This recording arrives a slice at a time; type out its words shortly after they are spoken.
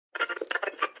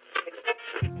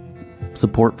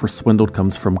Support for Swindled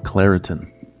comes from Claritin.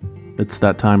 It's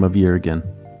that time of year again,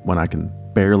 when I can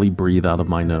barely breathe out of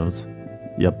my nose.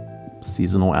 Yep,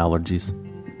 seasonal allergies.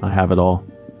 I have it all.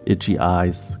 Itchy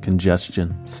eyes,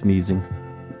 congestion, sneezing.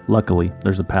 Luckily,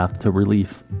 there's a path to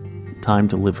relief. Time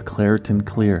to live Claritin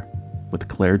Clear with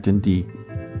Claritin D.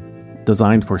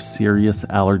 Designed for serious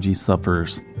allergy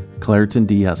sufferers, Claritin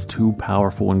D has 2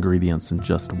 powerful ingredients in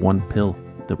just 1 pill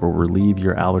that will relieve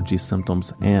your allergy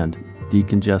symptoms and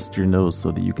decongest your nose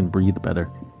so that you can breathe better.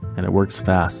 And it works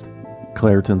fast.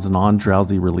 Claritin's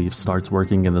non-drowsy relief starts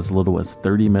working in as little as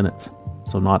 30 minutes,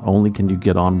 so not only can you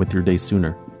get on with your day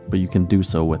sooner, but you can do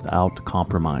so without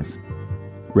compromise.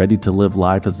 Ready to live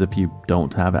life as if you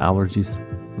don't have allergies?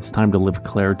 It's time to live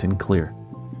Claritin Clear.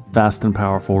 Fast and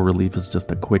powerful relief is just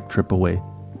a quick trip away.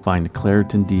 Find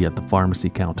Claritin D at the pharmacy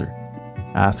counter.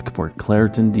 Ask for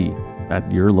Claritin D at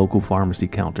your local pharmacy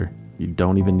counter. You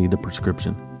don't even need a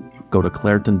prescription. Go to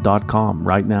Claritin.com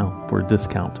right now for a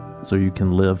discount so you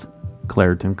can live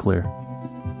Claritin Clear.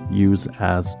 Use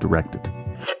as directed.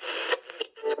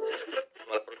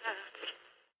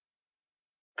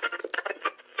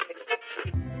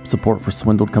 Support for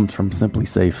Swindled comes from Simply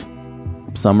Safe.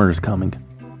 Summer is coming.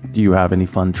 Do you have any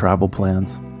fun travel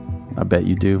plans? I bet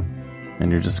you do.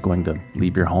 And you're just going to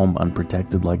leave your home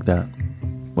unprotected like that?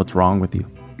 What's wrong with you?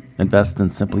 Invest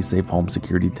in Simply Safe Home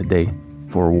Security today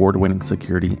for award-winning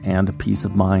security and peace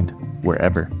of mind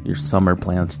wherever your summer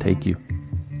plans take you.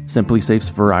 Simply Safe's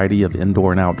variety of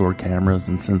indoor and outdoor cameras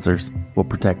and sensors will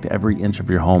protect every inch of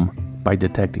your home by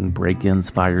detecting break-ins,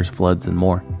 fires, floods, and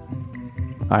more.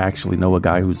 I actually know a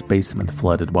guy whose basement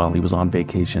flooded while he was on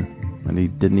vacation, and he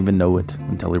didn't even know it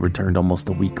until he returned almost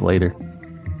a week later.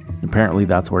 Apparently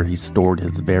that's where he stored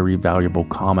his very valuable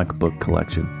comic book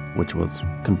collection, which was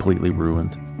completely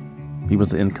ruined. He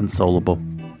was inconsolable,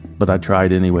 but I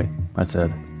tried anyway. I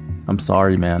said, "I'm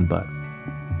sorry, man, but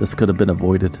this could have been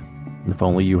avoided if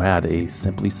only you had a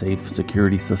Simply Safe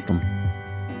security system."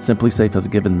 Simply Safe has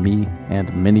given me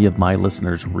and many of my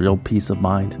listeners real peace of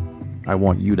mind. I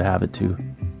want you to have it too.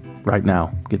 Right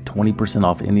now, get 20%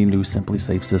 off any new Simply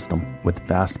Safe system with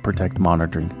Fast Protect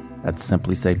monitoring at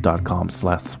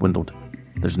simplysafe.com/swindled.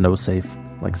 There's no safe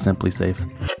like Simply Safe.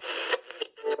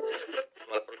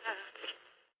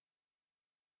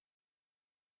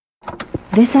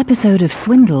 This episode of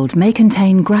Swindled may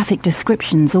contain graphic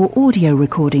descriptions or audio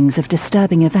recordings of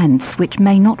disturbing events which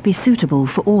may not be suitable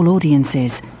for all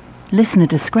audiences. Listener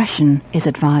discretion is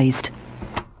advised.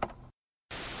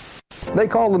 They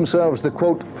call themselves the,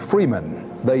 quote, freemen.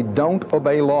 They don't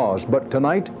obey laws, but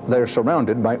tonight they're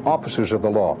surrounded by officers of the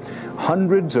law.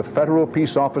 Hundreds of federal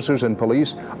peace officers and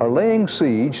police are laying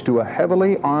siege to a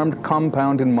heavily armed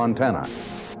compound in Montana.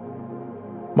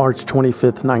 March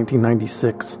 25th,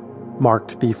 1996,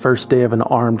 marked the first day of an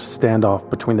armed standoff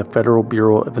between the Federal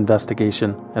Bureau of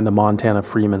Investigation and the Montana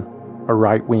Freemen, a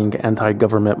right-wing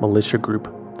anti-government militia group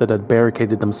that had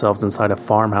barricaded themselves inside a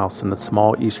farmhouse in the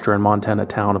small eastern Montana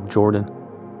town of Jordan.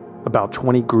 About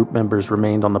 20 group members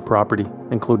remained on the property,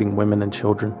 including women and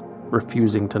children,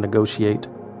 refusing to negotiate.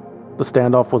 The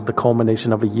standoff was the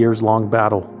culmination of a years-long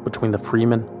battle between the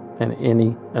Freemen and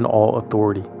any and all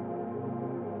authority.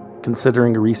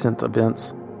 Considering recent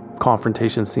events,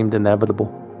 confrontation seemed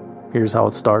inevitable. Here's how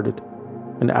it started.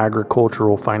 An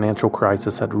agricultural financial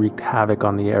crisis had wreaked havoc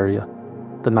on the area.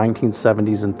 The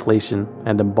 1970s inflation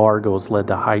and embargoes led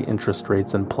to high interest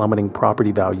rates and plummeting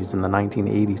property values in the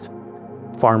 1980s.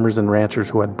 Farmers and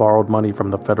ranchers who had borrowed money from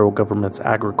the federal government's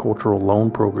agricultural loan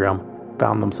program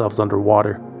found themselves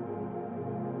underwater.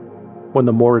 When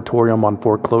the moratorium on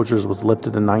foreclosures was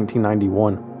lifted in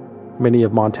 1991, many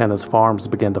of Montana's farms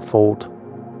began to fold.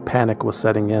 Panic was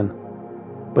setting in.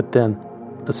 But then,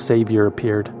 a savior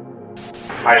appeared.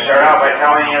 I start out by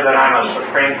telling you that I'm a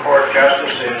Supreme Court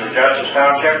Justice in Justice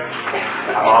Township.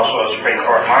 I'm also a Supreme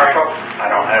Court Marshal. I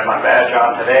don't have my badge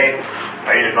on today.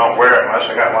 I usually don't wear it unless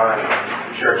I got one of the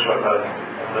shirts with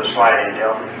the sliding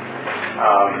deal.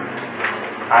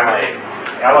 I'm a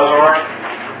Elazor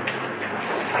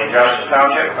in Justice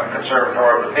Township, a Conservator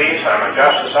of the Peace. I'm a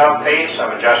Justice of Peace.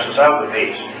 I'm a Justice of the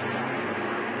Peace.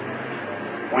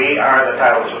 We are the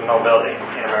titles of nobility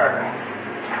in America.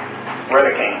 We're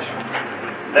the kings.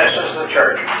 This is the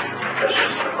church. This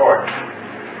is the court.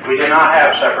 We do not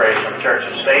have separation of church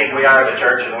and state. We are the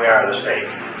church and we are the state.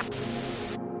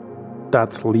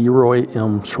 That's Leroy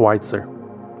M. Schweitzer,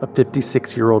 a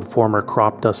 56-year-old former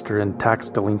crop duster and tax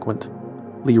delinquent.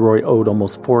 Leroy owed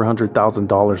almost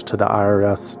 $400,000 to the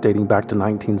IRS dating back to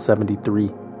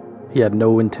 1973. He had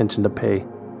no intention to pay,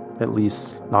 at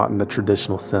least not in the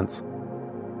traditional sense.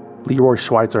 Leroy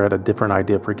Schweitzer had a different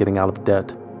idea for getting out of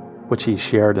debt. which he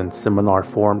shared in seminar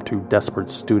form to desperate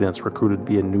students recruited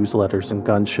via newsletters and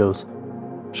gun shows.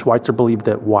 Schweitzer believed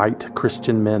that white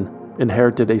Christian men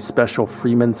inherited a special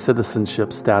freeman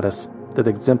citizenship status that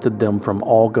exempted them from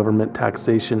all government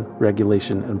taxation,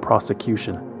 regulation, and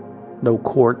prosecution. No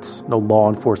courts, no law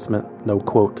enforcement, no,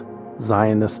 quote,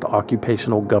 Zionist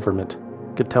occupational government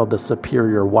could tell the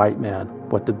superior white man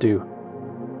what to do.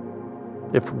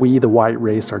 If we, the white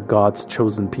race, are God's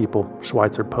chosen people,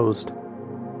 Schweitzer posed,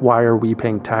 why are we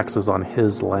paying taxes on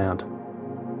his land?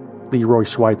 Leroy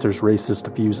Schweitzer's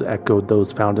racist views echoed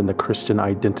those found in the Christian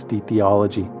identity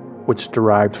theology, which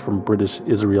derived from British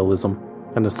Israelism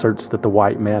and asserts that the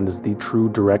white man is the true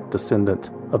direct descendant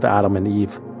of Adam and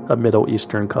Eve, a Middle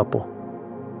Eastern couple.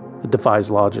 It defies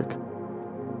logic.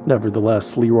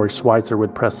 Nevertheless, Leroy Schweitzer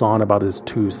would press on about his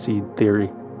two-seed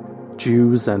theory.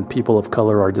 Jews and people of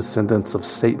color are descendants of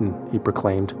Satan, he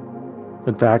proclaimed.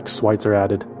 In fact, Schweitzer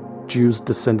added, Jews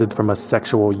descended from a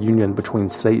sexual union between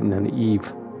Satan and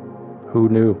Eve. Who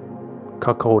knew?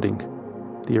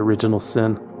 Cuckolding, the original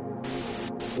sin.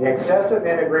 The excessive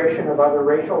integration of other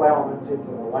racial elements into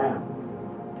the land.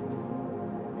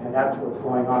 And that's what's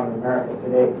going on in America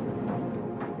today.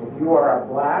 If you are a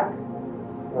black,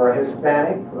 or a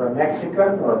Hispanic, or a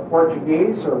Mexican, or a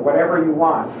Portuguese, or whatever you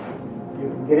want, you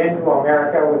can get into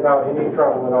America without any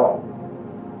trouble at all.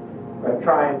 But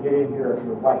try and get in here if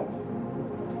you're white,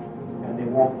 and they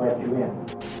won't let you in.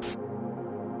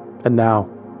 And now,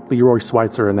 Leroy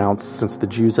Schweitzer announced since the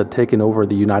Jews had taken over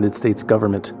the United States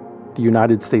government, the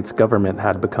United States government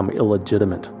had become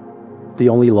illegitimate. The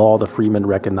only law the freemen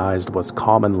recognized was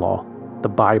common law, the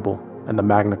Bible, and the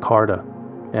Magna Carta,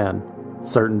 and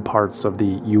certain parts of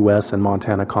the U.S. and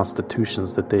Montana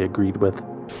constitutions that they agreed with.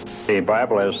 The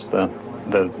Bible is the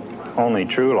only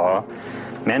true law.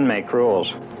 Men make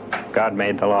rules. God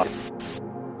made the law.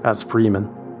 As freemen,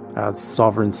 as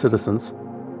sovereign citizens,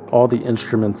 all the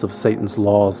instruments of Satan's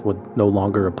laws would no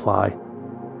longer apply.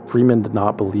 Freemen did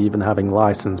not believe in having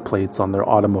license plates on their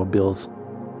automobiles.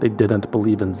 They didn't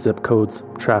believe in zip codes,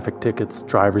 traffic tickets,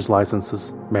 driver's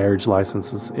licenses, marriage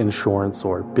licenses, insurance,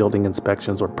 or building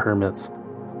inspections or permits.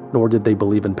 Nor did they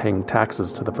believe in paying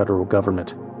taxes to the federal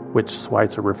government, which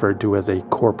Schweitzer referred to as a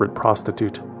corporate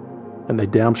prostitute. And they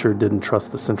damn sure didn't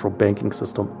trust the central banking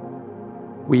system.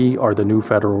 We are the new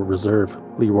Federal Reserve,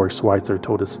 Leroy Schweitzer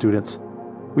told his students.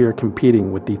 We are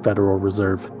competing with the Federal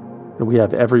Reserve, and we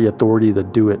have every authority to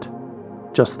do it.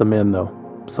 Just the men, though.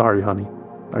 Sorry, honey.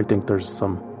 I think there's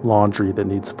some laundry that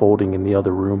needs folding in the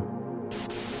other room.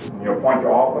 You appoint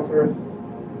your officers,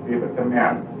 keep it to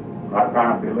men. I'm not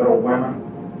trying to belittle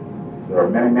women. There are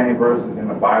many, many verses in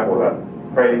the Bible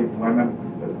that praise women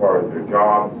as far as their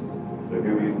jobs, their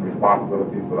duties and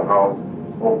responsibilities for the house,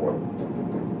 and so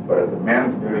forth. But it's a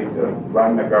man's duty to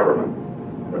run the government,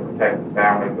 to protect the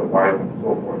family, the wife, and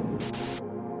so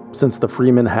forth. Since the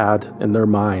freemen had, in their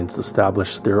minds,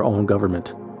 established their own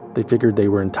government, they figured they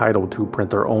were entitled to print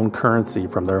their own currency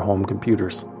from their home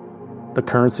computers. The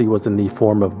currency was in the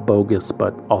form of bogus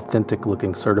but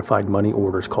authentic-looking certified money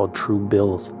orders called true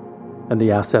bills, and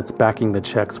the assets backing the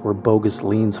checks were bogus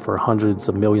liens for hundreds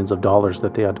of millions of dollars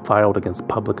that they had filed against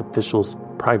public officials,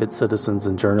 private citizens,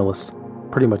 and journalists,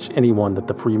 pretty much anyone that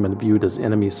the freemen viewed as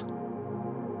enemies.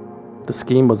 The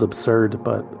scheme was absurd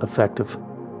but effective.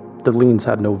 The liens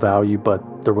had no value,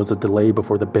 but there was a delay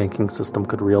before the banking system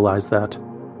could realize that.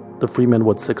 The freemen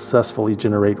would successfully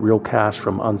generate real cash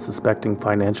from unsuspecting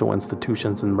financial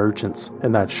institutions and merchants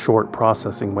in that short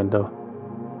processing window.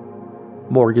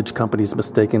 Mortgage companies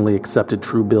mistakenly accepted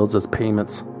true bills as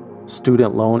payments.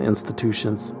 Student loan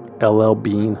institutions, LL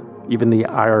Bean, even the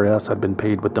IRS had been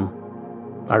paid with them.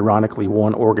 Ironically,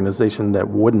 one organization that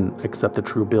wouldn't accept the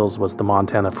true bills was the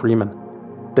Montana Freemen.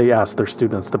 They asked their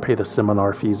students to pay the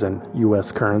seminar fees in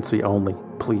U.S. currency only,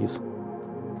 please.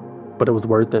 But it was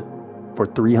worth it. For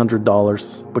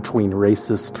 $300, between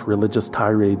racist, religious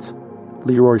tirades,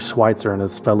 Leroy Schweitzer and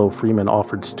his fellow freemen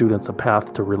offered students a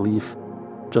path to relief.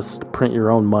 Just print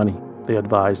your own money, they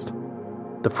advised.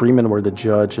 The freemen were the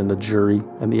judge and the jury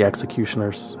and the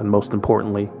executioners, and most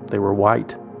importantly, they were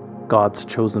white, God's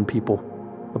chosen people,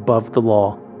 above the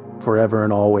law, forever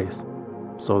and always,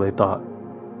 so they thought.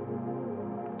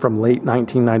 From late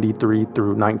 1993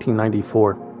 through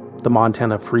 1994, the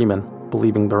Montana Freemen,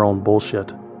 believing their own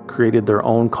bullshit, created their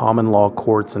own common law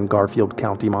courts in Garfield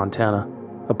County, Montana,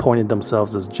 appointed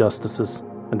themselves as justices,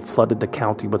 and flooded the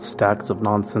county with stacks of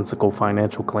nonsensical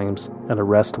financial claims and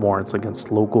arrest warrants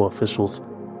against local officials,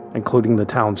 including the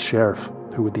town's sheriff,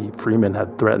 who the Freemen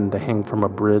had threatened to hang from a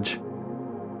bridge.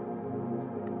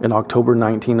 In October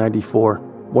 1994,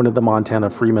 one of the Montana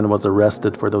Freemen was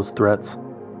arrested for those threats.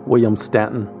 William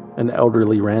Stanton, an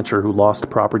elderly rancher who lost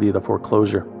property to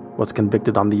foreclosure, was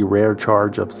convicted on the rare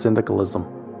charge of syndicalism,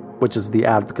 which is the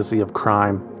advocacy of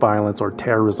crime, violence, or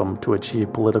terrorism to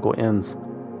achieve political ends.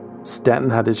 Stanton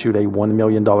had issued a $1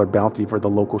 million bounty for the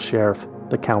local sheriff,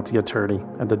 the county attorney,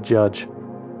 and the judge.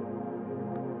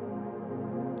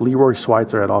 Leroy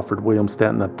Schweitzer had offered William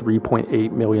Stanton a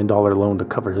 $3.8 million loan to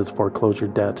cover his foreclosure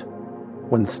debt.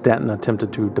 When Stanton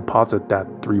attempted to deposit that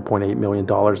 $3.8 million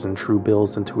in true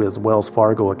bills into his Wells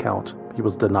Fargo account, he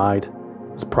was denied.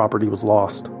 His property was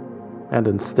lost. And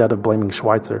instead of blaming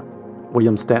Schweitzer,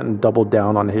 William Stanton doubled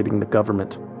down on hating the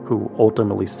government, who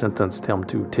ultimately sentenced him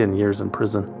to 10 years in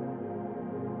prison.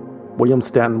 William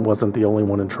Stanton wasn't the only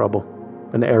one in trouble.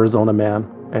 An Arizona man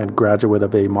and graduate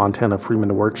of a Montana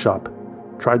Freeman workshop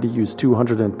tried to use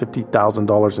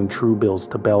 $250,000 in true bills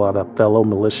to bail out a fellow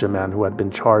militiaman who had been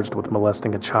charged with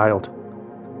molesting a child.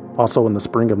 Also in the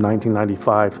spring of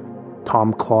 1995,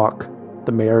 Tom Clark,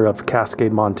 the mayor of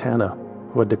Cascade, Montana,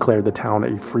 who had declared the town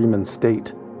a Freeman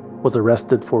state, was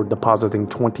arrested for depositing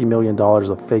 $20 million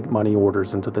of fake money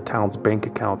orders into the town's bank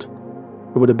account.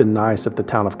 It would have been nice if the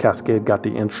town of Cascade got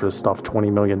the interest off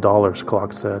 $20 million,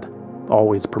 Clark said,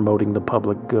 always promoting the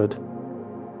public good.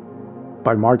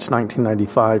 By March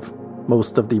 1995,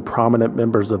 most of the prominent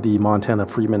members of the Montana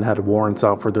Freemen had warrants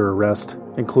out for their arrest,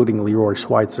 including Leroy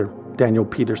Schweitzer, Daniel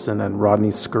Peterson, and Rodney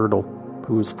Skirtle,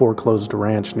 whose foreclosed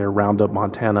ranch near Roundup,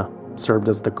 Montana, served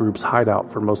as the group's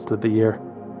hideout for most of the year.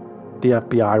 The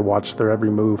FBI watched their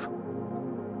every move.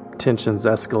 Tensions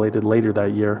escalated later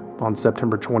that year, on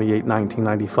September 28,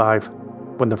 1995,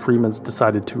 when the Freemans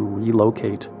decided to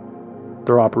relocate.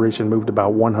 Their operation moved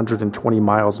about 120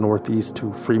 miles northeast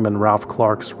to Freeman Ralph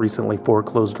Clark's recently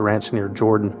foreclosed ranch near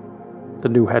Jordan. The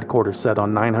new headquarters sat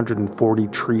on 940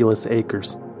 treeless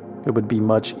acres. It would be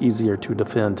much easier to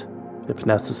defend, if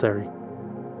necessary.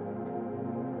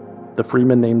 The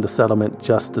Freemen named the settlement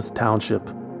Justice Township.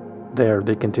 There,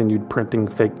 they continued printing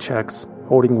fake checks,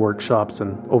 holding workshops,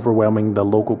 and overwhelming the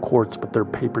local courts with their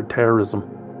paper terrorism.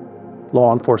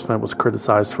 Law enforcement was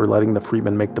criticized for letting the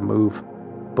Freemen make the move,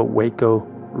 but Waco,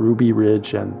 Ruby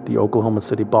Ridge, and the Oklahoma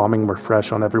City bombing were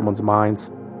fresh on everyone's minds.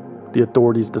 The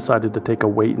authorities decided to take a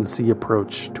wait-and-see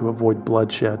approach to avoid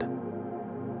bloodshed.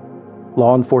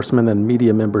 Law enforcement and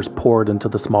media members poured into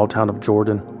the small town of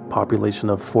Jordan, population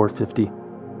of 450.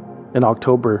 In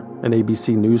October, an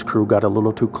ABC News crew got a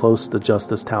little too close to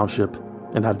Justice Township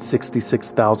and had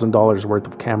 $66,000 worth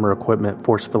of camera equipment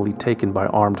forcefully taken by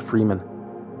armed Freemen.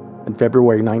 In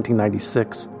February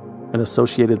 1996, an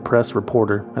Associated Press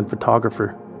reporter and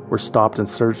photographer were stopped and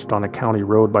searched on a county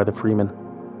road by the Freemen.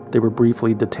 They were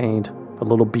briefly detained, a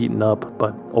little beaten up,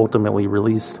 but ultimately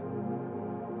released.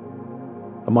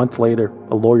 A month later,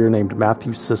 a lawyer named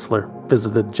Matthew Sisler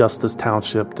visited Justice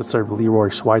Township to serve Leroy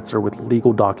Schweitzer with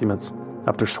legal documents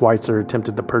after Schweitzer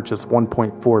attempted to purchase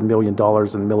 $1.4 million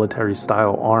in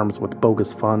military-style arms with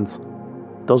bogus funds.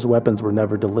 Those weapons were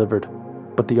never delivered,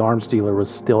 but the arms dealer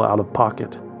was still out of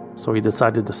pocket, so he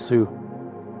decided to sue.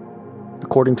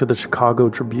 According to the Chicago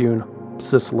Tribune,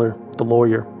 Sisler, the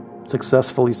lawyer,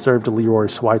 successfully served Leroy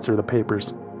Schweitzer the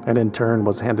papers, and in turn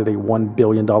was handed a $1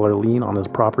 billion lien on his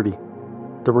property.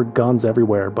 There were guns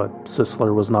everywhere, but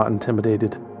Sisler was not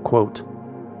intimidated. Quote,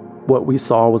 "What we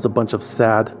saw was a bunch of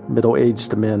sad,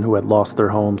 middle-aged men who had lost their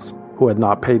homes, who had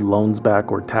not paid loans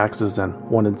back or taxes and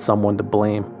wanted someone to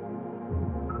blame."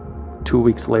 2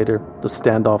 weeks later, the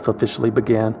standoff officially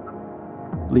began.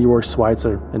 Leroy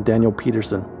Schweitzer and Daniel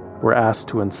Peterson were asked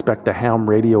to inspect a ham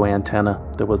radio antenna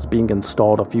that was being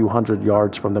installed a few hundred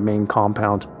yards from the main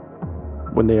compound.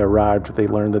 When they arrived, they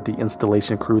learned that the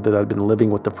installation crew that had been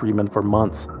living with the Freemen for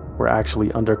months were actually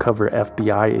undercover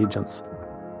FBI agents.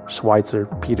 Schweitzer,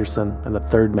 Peterson, and a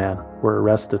third man were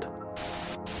arrested.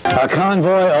 A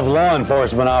convoy of law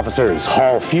enforcement officers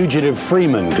haul fugitive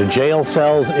Freemen to jail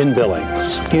cells in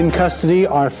Billings. In custody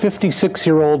are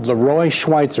 56-year-old Leroy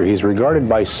Schweitzer. He's regarded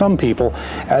by some people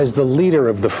as the leader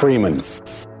of the Freemen.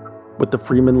 With the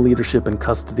Freemen leadership in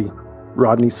custody,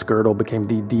 Rodney Skirtle became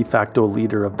the de facto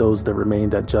leader of those that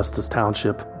remained at Justice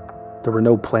Township. There were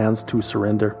no plans to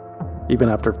surrender, even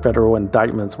after federal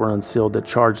indictments were unsealed that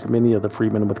charged many of the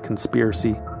Freemen with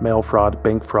conspiracy, mail fraud,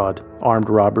 bank fraud, armed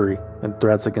robbery, and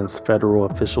threats against federal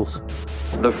officials.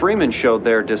 The Freemen showed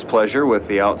their displeasure with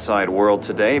the outside world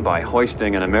today by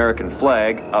hoisting an American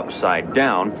flag upside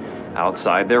down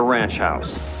outside their ranch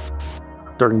house.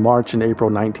 During March and April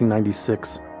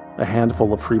 1996, a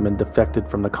handful of Freemen defected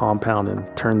from the compound and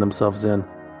turned themselves in.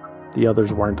 The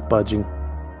others weren't budging.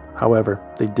 However,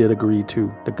 they did agree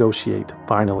to negotiate,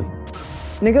 finally.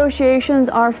 Negotiations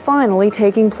are finally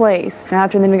taking place.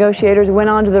 After the negotiators went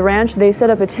onto the ranch, they set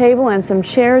up a table and some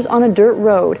chairs on a dirt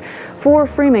road. 4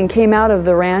 freemen came out of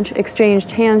the ranch,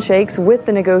 exchanged handshakes with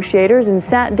the negotiators, and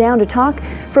sat down to talk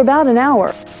for about an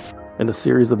hour. In a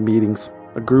series of meetings,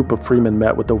 a group of freemen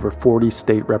met with over 40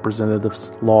 state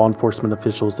representatives, law enforcement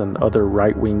officials, and other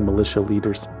right-wing militia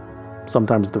leaders.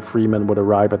 Sometimes the freemen would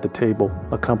arrive at the table,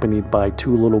 accompanied by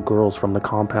 2 little girls from the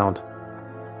compound.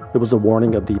 It was a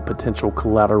warning of the potential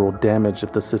collateral damage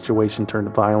if the situation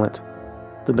turned violent.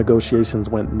 The negotiations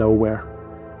went nowhere.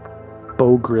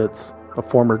 Bo Gritz, a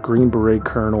former Green Beret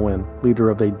colonel and leader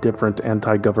of a different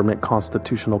anti-government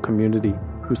constitutional community,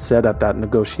 who sat at that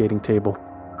negotiating table,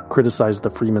 criticized the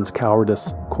freemen's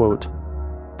cowardice, quote,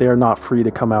 "They are not free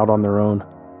to come out on their own.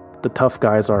 The tough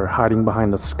guys are hiding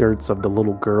behind the skirts of the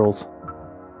little girls."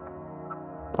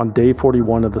 On day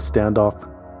 41 of the standoff,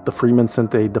 the freemen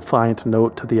sent a defiant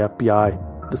note to the FBI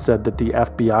that said that the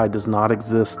FBI does not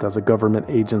exist as a government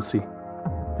agency,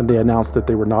 and they announced that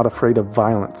they were not afraid of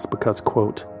violence because,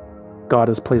 quote, "God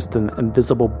has placed an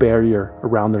invisible barrier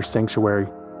around their sanctuary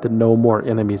that no more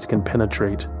enemies can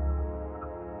penetrate."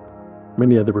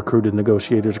 Many of the recruited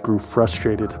negotiators grew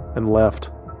frustrated and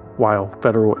left, while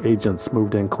federal agents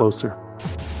moved in closer.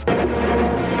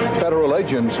 Federal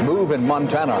agents move in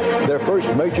Montana, their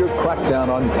first major crackdown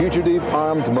on fugitive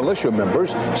armed militia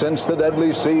members since the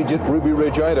deadly siege at Ruby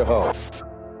Ridge, Idaho.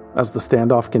 As the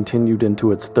standoff continued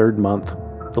into its 3rd month,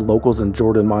 the locals in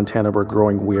Jordan, Montana were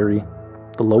growing weary.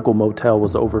 The local motel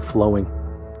was overflowing.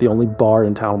 The only bar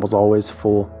in town was always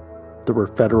full. There were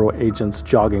federal agents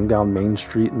jogging down Main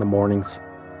Street in the mornings.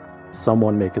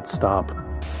 Someone make it stop.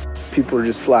 People are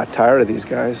just flat tired of these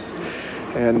guys,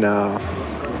 and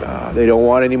they don't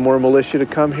want any more militia to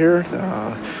come here.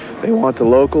 They want the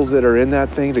locals that are in that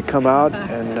thing to come out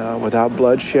and without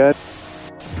bloodshed.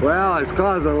 Well, it's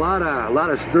caused a lot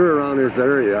of stir around this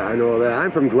area. I know that. I'm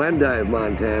from Glendive,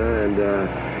 Montana, and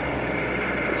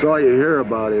that's all you hear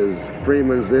about is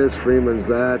Freeman's this, Freeman's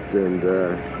that, and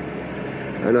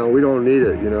I know we don't need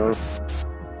it, you know.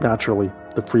 Naturally,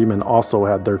 the freemen also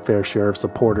had their fair share of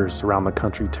supporters around the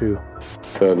country too.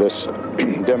 This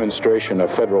demonstration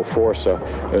of federal force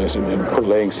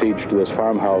laying siege to this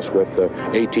farmhouse with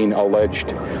 18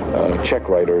 alleged check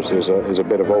writers is a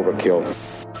bit of overkill.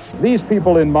 These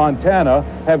people in Montana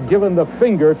have given the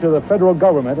finger to the federal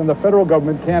government, and the federal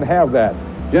government can't have that.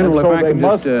 General, and so they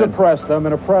must suppress them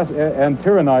and oppress and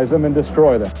tyrannize them and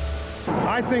destroy them.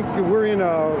 I think we're in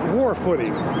a war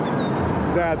footing.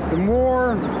 That the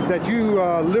more that you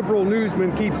liberal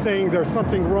newsmen keep saying there's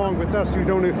something wrong with us who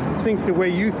don't think the way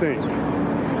you think,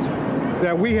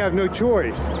 that we have no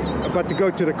choice but to go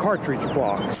to the cartridge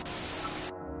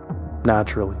box.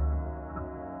 Naturally.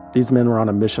 These men were on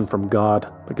a mission from God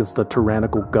against the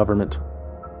tyrannical government.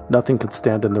 Nothing could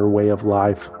stand in their way of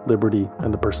life, liberty,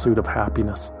 and the pursuit of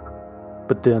happiness.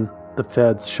 But then, the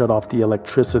feds shut off the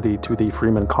electricity to the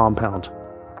Freeman compound.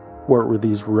 What were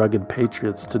these rugged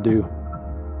patriots to do?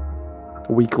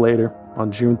 A week later,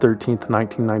 on June 13th,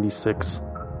 1996,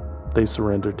 they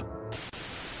surrendered.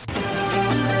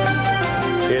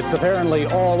 It's apparently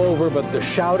all over but the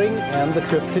shouting and the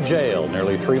trip to jail.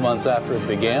 Nearly 3 months after it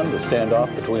began, the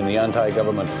standoff between the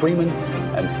anti-government Freemen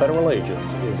and federal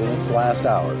agents is in its last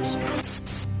hours.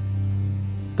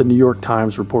 The New York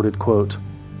Times reported, quote,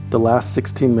 "The last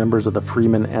 16 members of the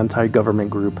Freeman anti-government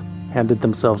group handed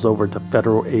themselves over to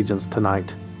federal agents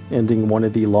tonight, ending one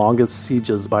of the longest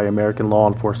sieges by American law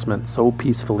enforcement so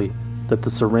peacefully that the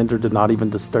surrender did not even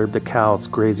disturb the cows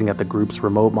grazing at the group's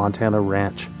remote Montana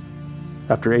ranch.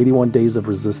 After 81 days of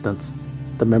resistance,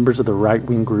 the members of the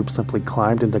right-wing group simply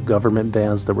climbed into government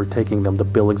vans that were taking them to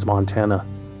Billings, Montana,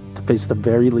 to face the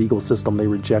very legal system they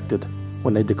rejected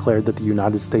when they declared that the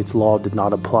United States law did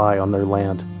not apply on their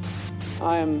land."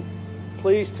 I am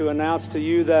pleased to announce to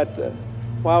you that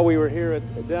while we were here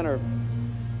at dinner,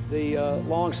 the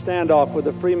long standoff with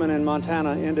the Freemen in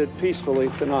Montana ended peacefully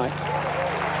tonight.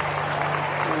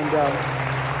 And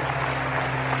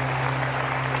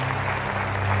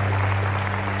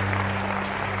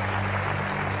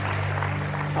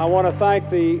I want to thank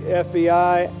the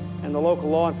FBI and the local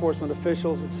law enforcement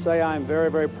officials and say I am very,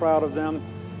 very proud of them.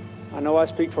 I know I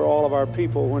speak for all of our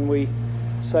people when we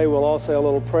say we'll all say a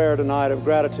little prayer tonight of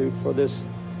gratitude for this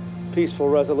peaceful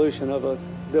resolution of a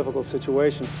difficult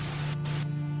situation.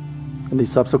 In the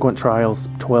subsequent trials,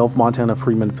 12 Montana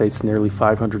freemen faced nearly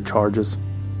 500 charges.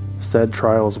 Said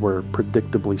trials were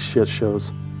predictably shit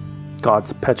shows.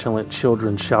 God's petulant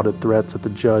children shouted threats at the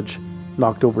judge,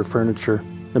 knocked over furniture,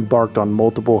 embarked on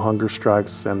multiple hunger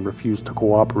strikes, and refused to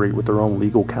cooperate with their own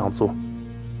legal counsel.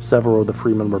 Several of the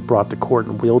Freemen were brought to court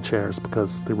in wheelchairs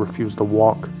because they refused to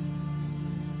walk.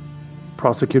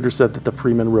 Prosecutors said that the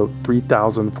Freemen wrote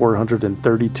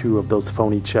 3,432 of those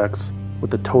phony checks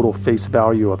with a total face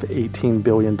value of $18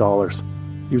 billion,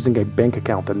 using a bank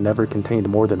account that never contained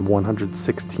more than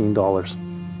 $116.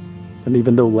 And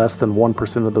even though less than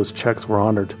 1% of those checks were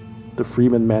honored, the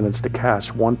Freemen managed to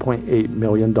cash $1.8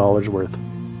 million worth.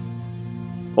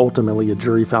 Ultimately, a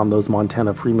jury found those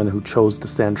Montana Freemen who chose to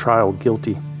stand trial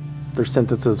guilty. Their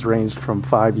sentences ranged from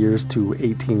 5 years to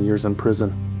 18 years in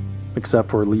prison, except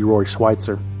for Leroy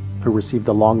Schweitzer, who received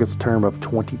the longest term of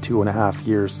 22.5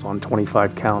 years on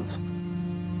 25 counts.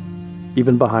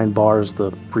 Even behind bars,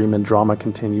 the Freeman drama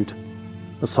continued.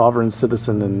 A sovereign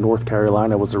citizen in North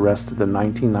Carolina was arrested in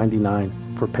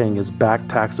 1999 for paying his back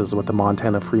taxes with the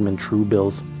Montana Freeman True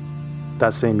Bills.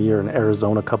 That same year, an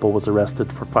Arizona couple was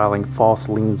arrested for filing false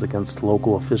liens against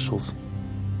local officials.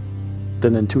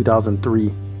 Then in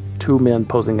 2003, 2 men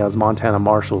posing as Montana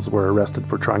Marshals were arrested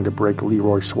for trying to break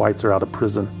Leroy Schweitzer out of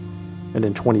prison. And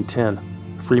in 2010,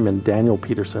 Freeman Daniel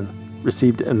Peterson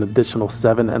received an additional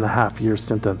 7.5-year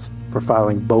sentence for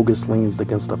filing bogus liens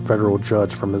against a federal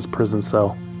judge from his prison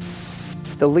cell.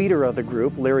 The leader of the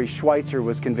group, Larry Schweitzer,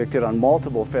 was convicted on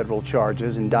multiple federal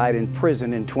charges and died in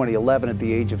prison in 2011 at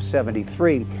the age of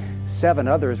 73. 7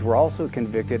 others were also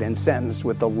convicted and sentenced,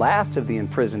 with the last of the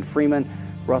imprisoned Freemen,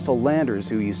 Russell Landers,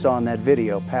 who you saw in that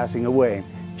video, passing away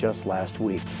just last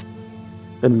week.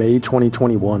 In May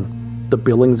 2021, the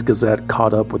Billings Gazette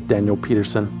caught up with Daniel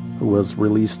Peterson, who was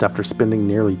released after spending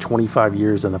nearly 25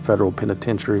 years in a federal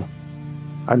penitentiary.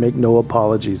 "I make no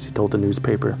apologies," he told the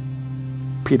newspaper.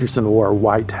 Peterson wore a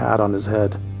white hat on his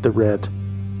head that read,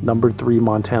 "Number 3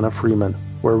 Montana Freeman,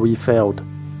 where we failed,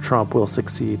 Trump will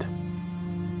succeed."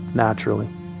 Naturally.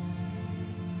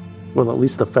 Well, at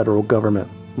least the federal government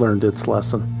learned its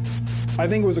lesson. I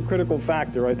think it was a critical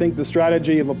factor. I think the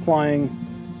strategy of applying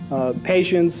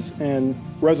patience and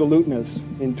resoluteness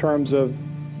in terms of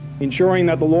ensuring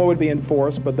that the law would be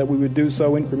enforced, but that we would do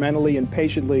so incrementally and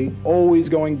patiently, always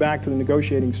going back to the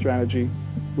negotiating strategy,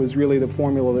 was really the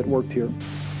formula that worked here.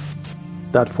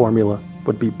 That formula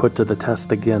would be put to the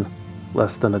test again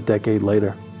less than a decade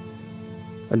later.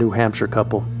 A New Hampshire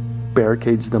couple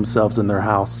barricades themselves in their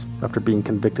house after being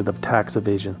convicted of tax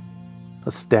evasion. A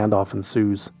standoff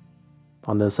ensues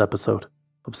on this episode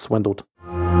of Swindled.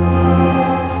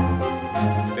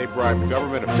 They bribed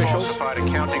government officials,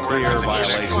 clear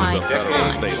violations of federal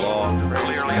and state law,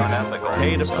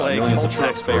 paid to play millions of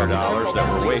taxpayer dollars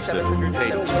that were wasted,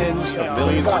 paid tens of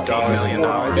millions of dollars,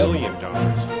 $1 million,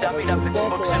 dummied up its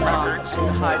books and records to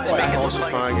hide the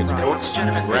falsifying its books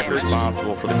and records,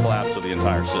 responsible for the collapse of the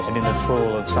entire system. And in this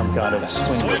role of some kind of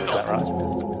swindler, is that right?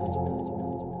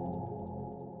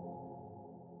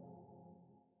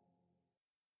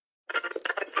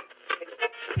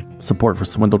 Support for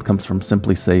Swindled comes from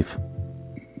Simply Safe.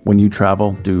 When you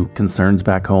travel, do concerns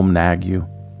back home nag you?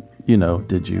 You know,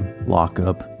 did you lock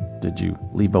up? Did you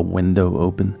leave a window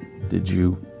open? Did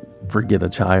you forget a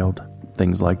child?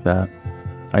 Things like that.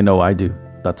 I know I do.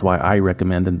 That's why I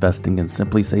recommend investing in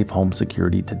Simply Safe Home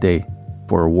Security today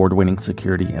for award-winning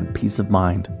security and peace of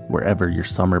mind wherever your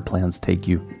summer plans take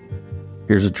you.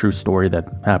 Here's a true story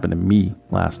that happened to me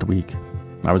last week.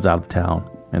 I was out of town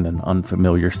in an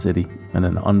unfamiliar city, in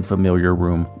an unfamiliar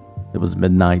room. It was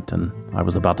midnight and I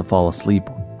was about to fall asleep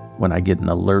when I get an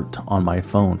alert on my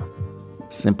phone.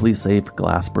 Simply Safe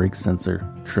glass break sensor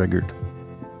triggered.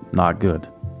 Not good.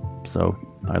 So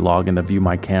I log in to view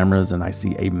my cameras and I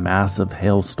see a massive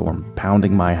hailstorm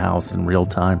pounding my house in real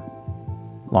time.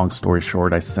 Long story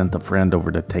short, I sent a friend over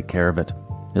to take care of it.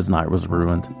 His night was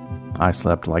ruined. I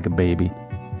slept like a baby.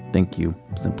 Thank you,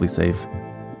 Simply Safe.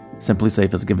 Simply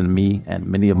Safe has given me and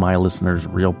many of my listeners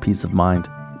real peace of mind.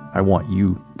 I want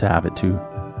you to have it too.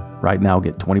 Right now,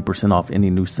 get 20% off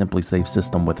any new Simply Safe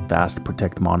system with Fast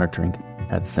Protect monitoring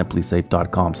at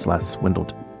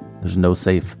simplysafe.com/swindled. There's no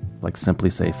safe like Simply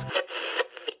Safe.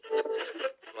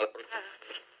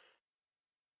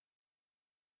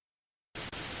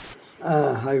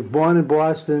 I was born in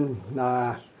Boston.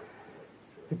 At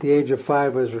the age of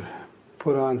 5, I was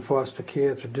put on foster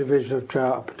care through Division of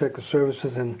Child Protective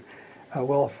Services and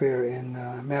Welfare in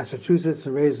Massachusetts,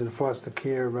 and raised in foster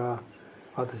care of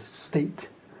the state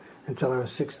until I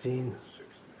was 16.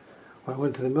 When I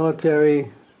went to the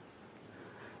military,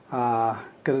 got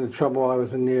into trouble while I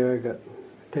was in there, got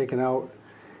taken out,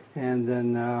 and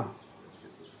then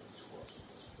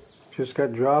just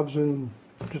got jobs and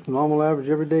just a normal, average,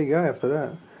 everyday guy after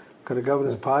that. Got a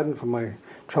governor's pardon for my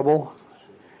trouble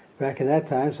back in that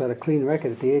time, so I had a clean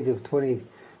record at the age of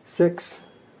 26,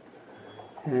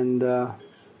 and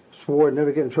swore I'd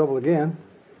never get in trouble again.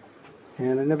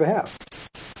 and I never have.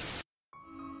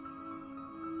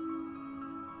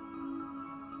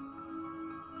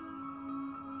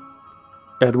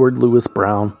 Edward Lewis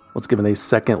Brown was given a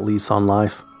second lease on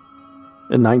life.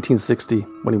 In 1960,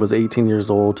 when he was 18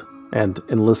 years old and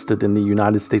enlisted in the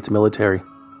United States military,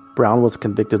 Brown was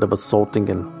convicted of assaulting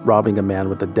and robbing a man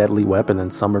with a deadly weapon in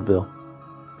Somerville.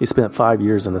 He spent 5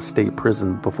 years in a state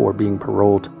prison before being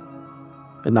paroled.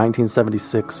 In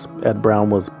 1976, Ed Brown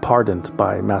was pardoned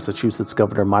by Massachusetts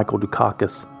Governor Michael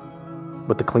Dukakis.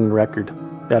 With a clean record,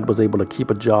 Ed was able to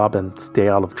keep a job and stay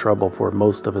out of trouble for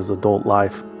most of his adult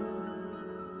life.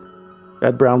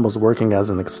 Ed Brown was working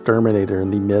as an exterminator in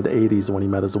the mid-'80s when he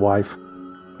met his wife.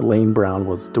 Elaine Brown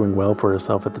was doing well for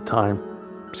herself at the time.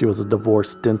 She was a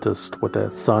divorced dentist with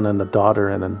a son and a daughter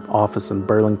in an office in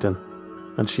Burlington,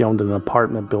 and she owned an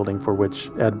apartment building for which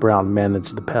Ed Brown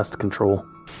managed the pest control.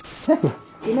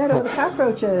 We met over the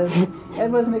cockroaches.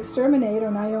 Ed was an exterminator,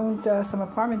 and I owned some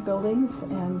apartment buildings,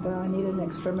 and I needed an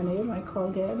exterminator, and I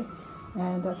called Ed,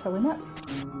 and that's how we met.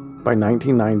 By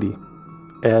 1990,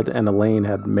 Ed and Elaine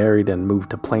had married and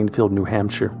moved to Plainfield, New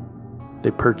Hampshire.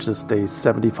 They purchased a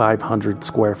 7,500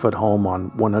 square foot home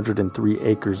on 103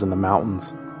 acres in the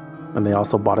mountains, and they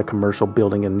also bought a commercial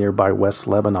building in nearby West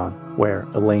Lebanon, where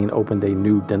Elaine opened a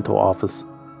new dental office.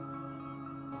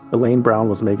 Elaine Brown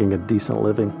was making a decent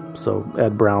living, so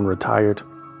Ed Brown retired.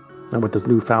 And with his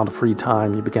newfound free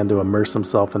time, he began to immerse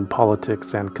himself in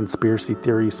politics and conspiracy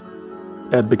theories.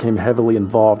 Ed became heavily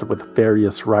involved with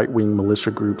various right-wing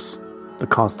militia groups, the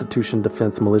Constitution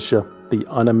Defense Militia, the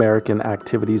Un-American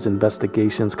Activities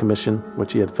Investigations Commission,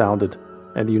 which he had founded,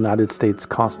 and the United States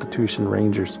Constitution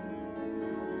Rangers.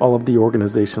 All of the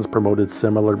organizations promoted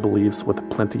similar beliefs with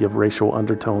plenty of racial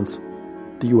undertones.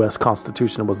 The U.S.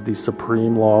 Constitution was the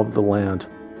supreme law of the land.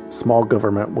 Small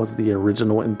government was the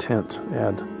original intent,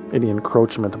 and any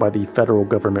encroachment by the federal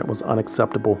government was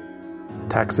unacceptable.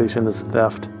 Taxation is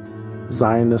theft.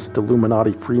 Zionist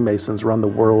Illuminati Freemasons run the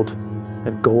world,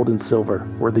 and gold and silver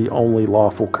were the only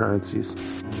lawful currencies.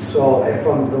 So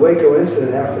from the Waco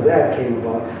incident, after that came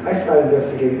about, I started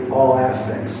investigating all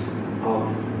aspects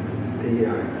of the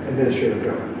administrative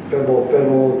government.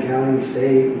 Federal, county,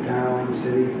 state, town,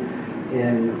 city.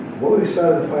 And what we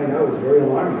started to find out was very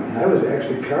alarming. And I was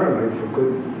actually paranoid for a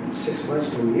good 6 months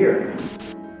to a year.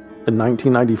 In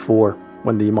 1994,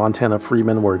 when the Montana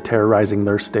Freemen were terrorizing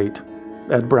their state,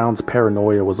 Ed Brown's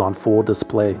paranoia was on full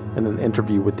display in an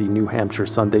interview with the New Hampshire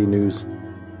Sunday News.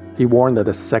 He warned that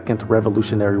a second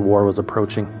Revolutionary War was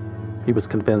approaching. He was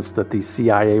convinced that the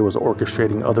CIA was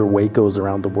orchestrating other Wacos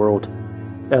around the world.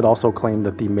 Ed also claimed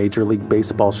that the Major League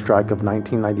Baseball strike of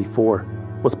 1994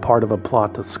 was part of a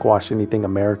plot to squash anything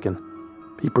American.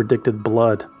 He predicted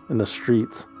blood in the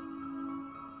streets.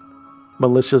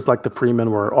 Militias like the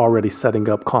Freemen were already setting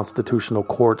up constitutional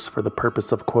courts for the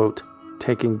purpose of, quote,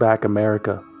 taking back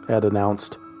America, Ed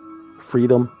announced.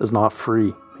 Freedom is not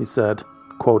free, he said,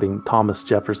 quoting Thomas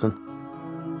Jefferson.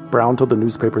 Brown told the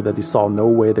newspaper that he saw no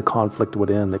way the conflict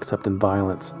would end except in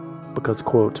violence, because,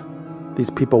 quote, these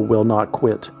people will not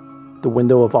quit. The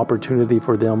window of opportunity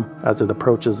for them as it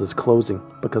approaches is closing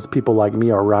because people like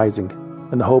me are rising,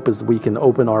 and the hope is we can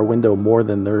open our window more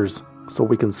than theirs so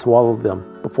we can swallow them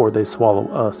before they swallow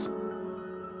us.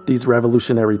 These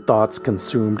revolutionary thoughts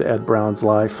consumed Ed Brown's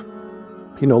life.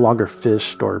 He no longer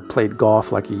fished or played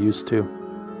golf like he used to.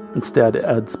 Instead,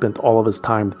 Ed spent all of his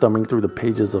time thumbing through the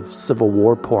pages of Civil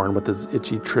War porn with his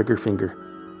itchy trigger finger.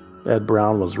 Ed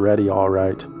Brown was ready, all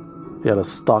right. He had a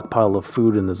stockpile of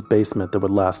food in his basement that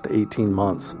would last 18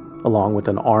 months, along with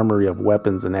an armory of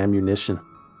weapons and ammunition.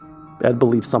 Ed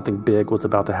believed something big was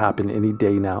about to happen any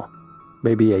day now.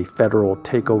 Maybe a federal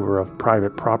takeover of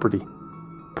private property.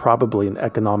 Probably an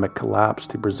economic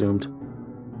collapse, he presumed.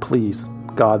 Please,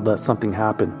 God, let something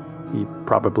happen, he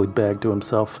probably begged to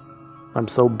himself. I'm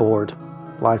so bored.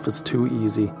 Life is too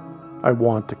easy. I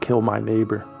want to kill my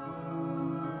neighbor.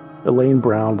 Elaine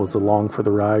Brown was along for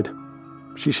the ride.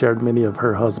 She shared many of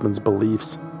her husband's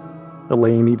beliefs.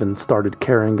 Elaine even started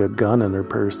carrying a gun in her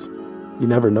purse. You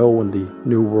never know when the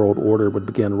New World Order would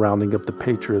begin rounding up the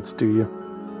patriots, do you?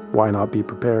 Why not be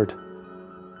prepared?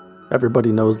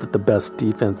 Everybody knows that the best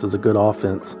defense is a good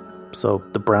offense, so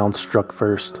the Browns struck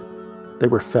first. They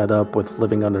were fed up with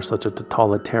living under such a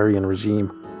totalitarian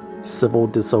regime. Civil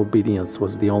disobedience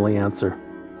was the only answer.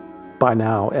 By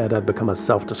now, Ed had become a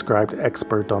self-described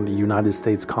expert on the United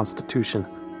States Constitution,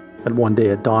 and one day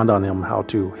it dawned on him how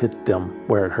to hit them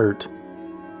where it hurt.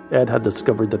 Ed had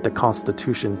discovered that the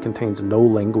Constitution contains no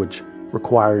language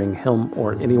requiring him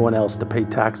or anyone else to pay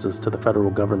taxes to the federal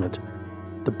government.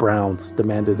 The Browns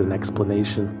demanded an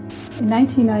explanation. In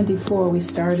 1994, we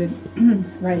started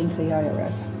writing to the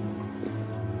IRS.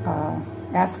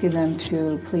 asking them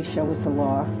to please show us the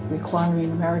law requiring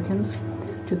Americans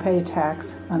to pay a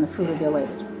tax on the fruit of their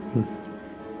labor.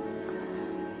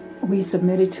 We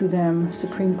submitted to them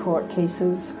Supreme Court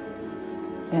cases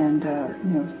and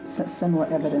similar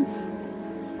evidence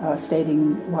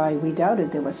stating why we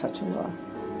doubted there was such a law.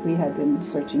 We had been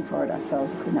searching for it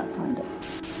ourselves and could not find it.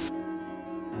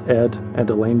 Ed and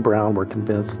Elaine Brown were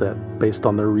convinced that, based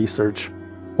on their research,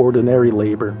 ordinary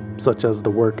labor, such as the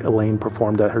work Elaine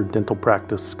performed at her dental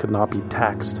practice, could not be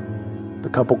taxed. The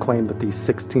couple claimed that the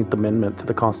 16th Amendment to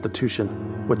the Constitution,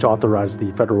 which authorized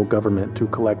the federal government to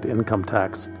collect income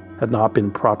tax, had not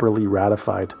been properly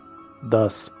ratified.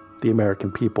 Thus, the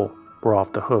American people were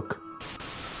off the hook.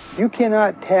 You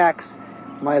cannot tax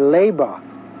my labor.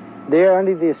 They're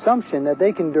under the assumption that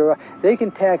they can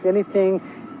tax anything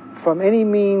from any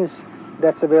means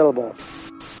that's available.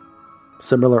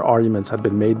 Similar arguments had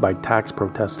been made by tax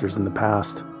protesters in the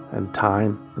past, and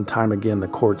time again the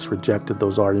courts rejected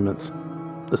those arguments.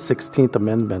 The 16th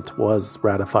Amendment was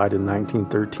ratified in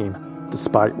 1913,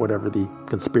 despite whatever the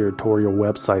conspiratorial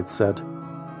website said.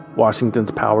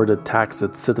 Washington's power to tax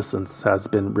its citizens has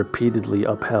been repeatedly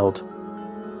upheld.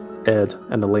 Ed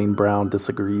and Elaine Brown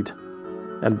disagreed,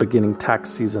 and beginning tax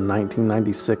season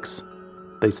 1996,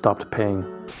 they stopped paying.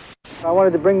 I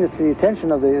wanted to bring this to the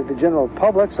attention of the general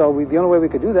public, so the only way we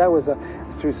could do that was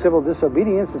through civil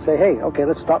disobedience and say, hey, okay,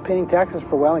 let's stop paying taxes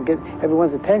for a while and get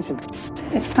everyone's attention.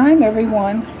 It's time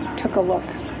everyone took a look.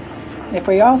 If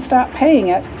we all stop paying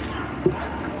it,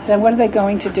 then what are they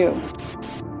going to do?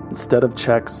 Instead of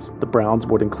checks, the Browns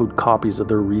would include copies of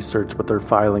their research with their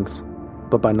filings.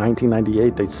 But by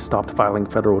 1998, they stopped filing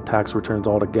federal tax returns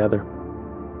altogether.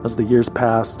 As the years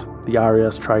passed, the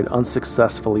IRS tried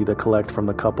unsuccessfully to collect from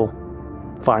the couple.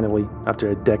 Finally, after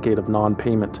a decade of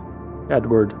non-payment,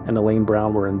 Edward and Elaine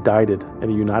Brown were indicted in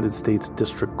a United States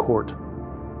District Court.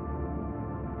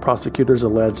 Prosecutors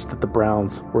alleged that the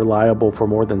Browns were liable for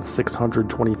more than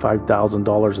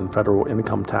 $625,000 in federal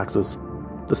income taxes.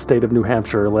 The state of New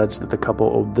Hampshire alleged that the couple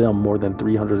owed them more than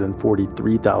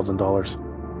 $343,000.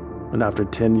 And after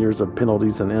 10 years of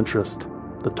penalties and interest,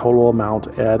 the total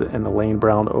amount Ed and Elaine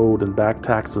Brown owed in back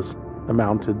taxes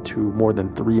amounted to more than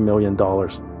 $3 million.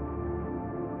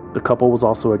 The couple was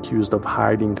also accused of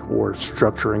hiding or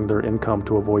structuring their income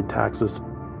to avoid taxes.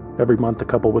 Every month, the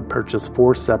couple would purchase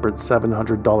 4 separate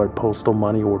 $700 postal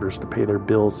money orders to pay their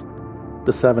bills.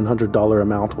 The $700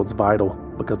 amount was vital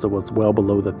because it was well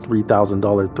below the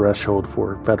 $3,000 threshold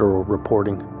for federal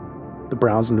reporting. The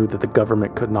Browns knew that the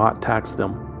government could not tax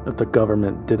them if the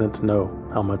government didn't know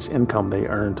how much income they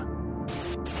earned.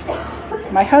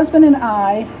 My husband and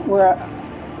I were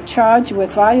charged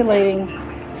with violating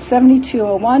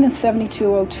 7201 and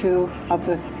 7202 of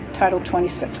the Title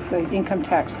 26, the Income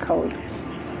Tax Code.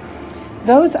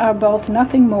 Those are both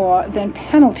nothing more than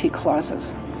penalty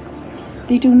clauses.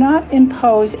 They do not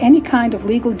impose any kind of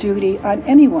legal duty on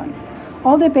anyone.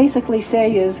 All they basically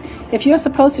say is, if you're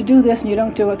supposed to do this and you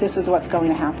don't do it, this is what's going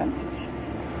to happen.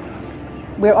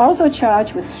 We're also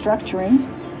charged with structuring.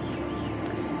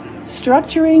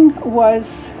 Structuring was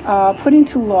put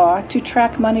into law to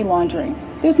track money laundering.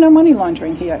 There's no money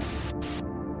laundering here.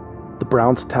 The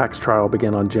Browns' tax trial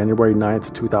began on January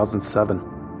 9th, 2007.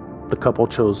 The couple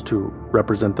chose to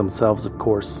represent themselves, of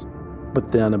course.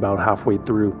 But then, about halfway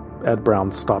through, Ed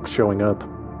Brown stopped showing up.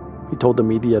 He told the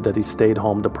media that he stayed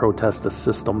home to protest a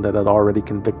system that had already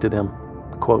convicted him.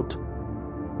 Quote,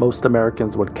 "Most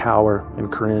Americans would cower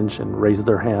and cringe and raise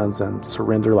their hands and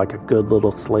surrender like a good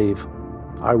little slave.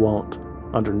 I won't,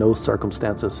 under no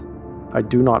circumstances. I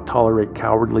do not tolerate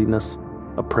cowardliness,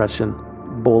 oppression,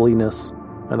 bulliness,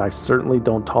 and I certainly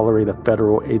don't tolerate a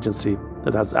federal agency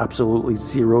that has absolutely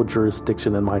zero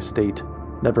jurisdiction in my state,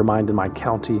 never mind in my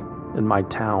county, in my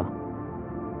town."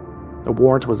 A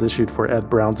warrant was issued for Ed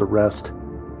Brown's arrest.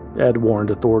 Ed warned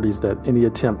authorities that any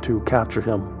attempt to capture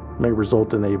him may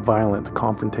result in a violent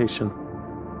confrontation.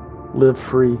 "Live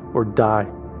free or die,"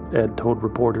 Ed told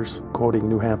reporters, quoting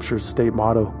New Hampshire's state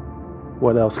motto.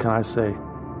 "What else can I say?"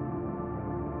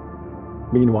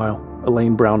 Meanwhile,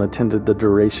 Elaine Brown attended the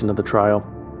duration of the trial.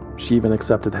 She even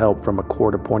accepted help from a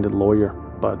court-appointed lawyer,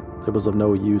 but it was of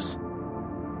no use.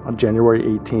 On January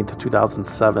 18th,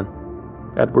 2007,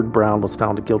 Edward Brown was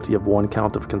found guilty of 1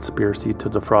 count of conspiracy to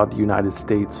defraud the United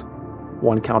States,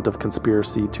 1 count of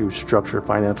conspiracy to structure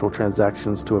financial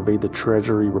transactions to evade the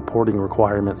Treasury reporting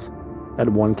requirements,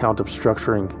 and 1 count of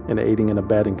structuring and aiding and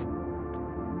abetting.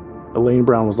 Elaine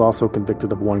Brown was also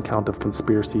convicted of 1 count of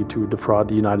conspiracy to defraud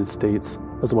the United States,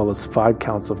 as well as 5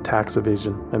 counts of tax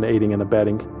evasion and aiding and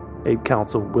abetting, 8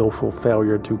 counts of willful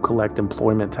failure to collect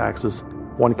employment taxes,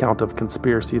 1 count of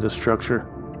conspiracy to structure,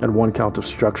 and 1 count of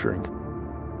structuring.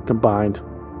 Combined,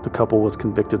 the couple was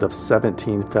convicted of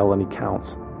 17 felony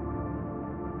counts.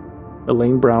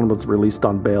 Elaine Brown was released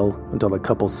on bail until the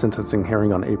couple's sentencing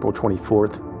hearing on April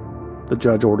 24th. The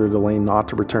judge ordered Elaine not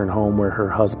to return home where her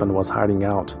husband was hiding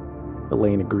out.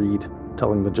 Elaine agreed,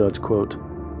 telling the judge, quote,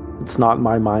 "It's not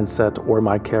my mindset or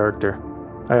my character.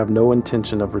 I have no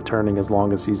intention of returning as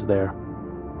long as he's there."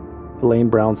 Elaine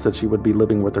Brown said she would be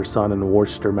living with her son in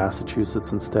Worcester,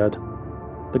 Massachusetts instead.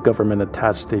 The government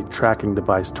attached a tracking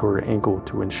device to her ankle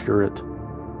to ensure it.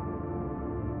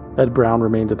 Ed Brown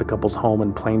remained at the couple's home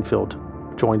in Plainfield,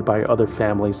 joined by other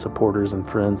family, supporters, and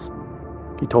friends.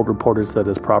 He told reporters that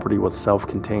his property was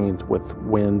self-contained with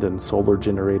wind and solar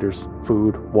generators,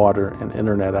 food, water, and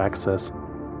internet access.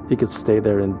 He could stay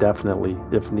there indefinitely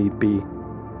if need be.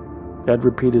 Ed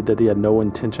repeated that he had no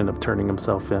intention of turning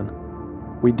himself in.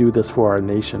 "We do this for our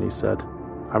nation," he said.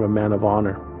 "I'm a man of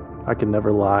honor. I can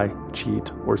never lie,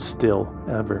 cheat, or steal,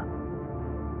 ever."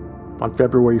 On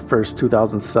February 1st,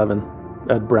 2007,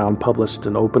 Ed Brown published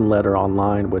an open letter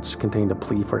online which contained a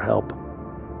plea for help.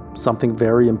 "Something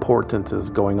very important is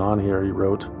going on here," he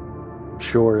wrote.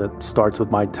 "Sure, it starts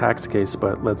with my tax case,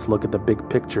 but let's look at the big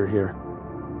picture here.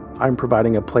 I'm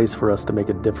providing a place for us to make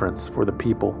a difference for the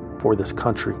people, for this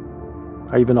country.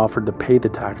 I even offered to pay the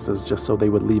taxes just so they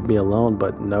would leave me alone,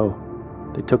 but no.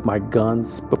 They took my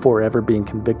guns before ever being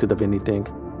convicted of anything.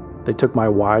 They took my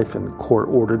wife and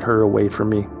court-ordered her away from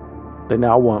me. They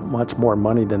now want much more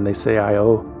money than they say I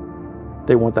owe.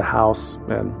 They want the house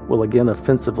and will again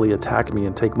offensively attack me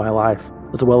and take my life,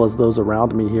 as well as those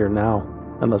around me here now,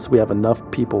 unless we have enough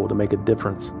people to make a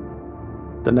difference."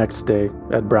 The next day,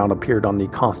 Ed Brown appeared on the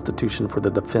Constitution for the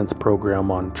Defense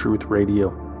program on Truth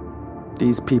Radio.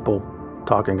 "These people,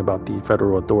 talking about the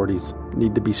federal authorities,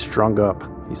 need to be strung up,"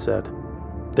 he said.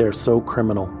 "They are so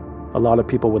criminal. A lot of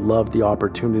people would love the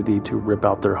opportunity to rip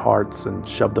out their hearts and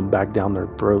shove them back down their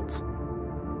throats."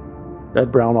 Ed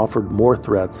Brown offered more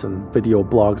threats and video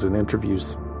blogs and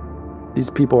interviews. "These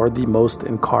people are the most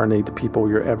incarnate people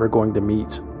you're ever going to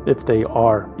meet, if they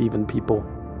are even people.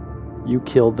 You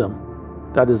killed them.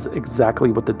 That is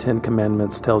exactly what the 10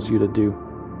 Commandments tells you to do.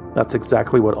 That's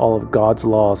exactly what all of God's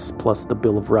laws plus the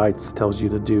Bill of Rights tells you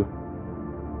to do."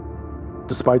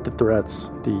 Despite the threats,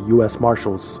 the U.S.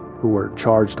 Marshals, who were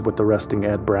charged with arresting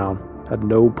Ed Brown, had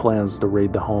no plans to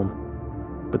raid the home.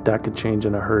 But that could change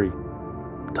in a hurry.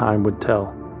 Time would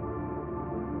tell.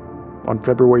 On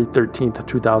February 13th,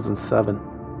 2007,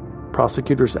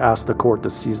 prosecutors asked the court to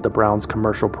seize the Browns'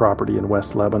 commercial property in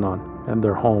West Lebanon and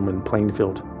their home in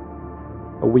Plainfield.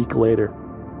 A week later,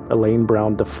 Elaine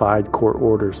Brown defied court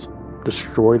orders,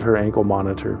 destroyed her ankle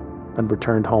monitor, and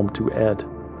returned home to Ed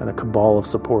and a cabal of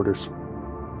supporters.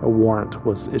 A warrant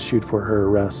was issued for her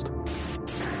arrest.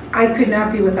 "I could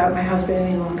not be without my husband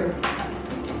any longer.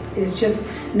 It's just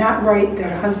not right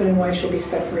that a husband and wife should be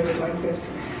separated like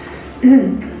this."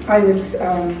 I was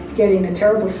getting a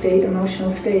terrible state, emotional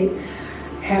state,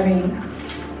 having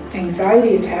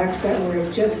anxiety attacks that were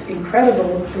just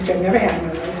incredible, which I've never had in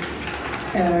my life.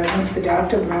 I went to the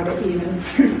doctor about it even.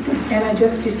 And I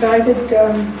just decided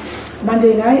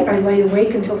Monday night, I lay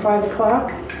awake until 5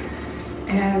 o'clock,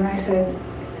 and I said,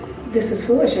 "This is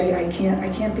foolish. I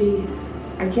can't be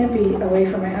away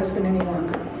from my husband any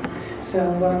longer."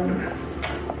 So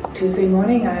Tuesday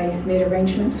morning, I made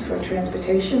arrangements for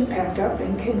transportation, packed up,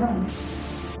 and came home.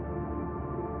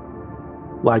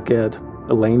 Like Ed,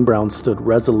 Elaine Brown stood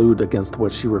resolute against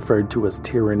what she referred to as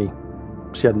tyranny.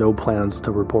 She had no plans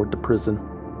to report to prison.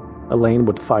 Elaine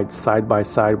would fight side by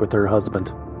side with her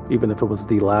husband, even if it was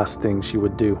the last thing she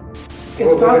would do.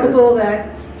 It's possible that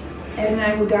Ed and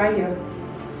I will die here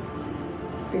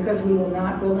because we will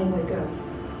not willingly go.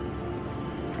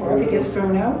 Or if it gets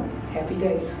thrown out, happy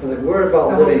days. We're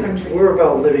about living. We're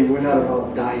about living. We're not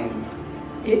about dying.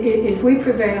 If we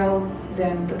prevail,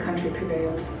 then the country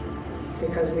prevails,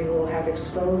 because we will have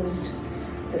exposed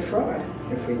the fraud.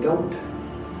 If we don't,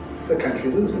 the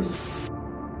country loses.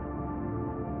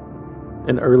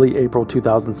 In early April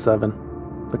 2007,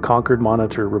 the Concord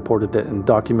Monitor reported that in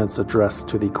documents addressed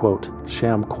to the, quote,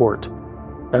 sham court,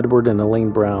 Edward and Elaine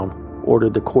Brown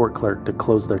ordered the court clerk to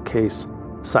close their case,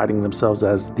 citing themselves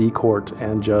as the court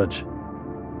and judge.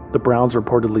 The Browns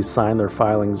reportedly signed their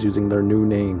filings using their new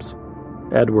names: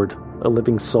 Edward, a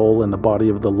living soul in the body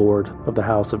of the Lord of the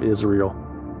house of Israel,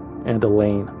 and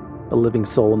Elaine, a living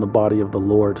soul in the body of the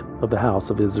Lord of the house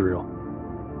of Israel.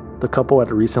 The couple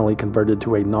had recently converted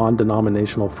to a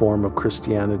non-denominational form of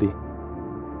Christianity.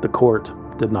 The court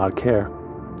did not care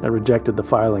and rejected the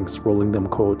filings, ruling them,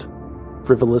 quote,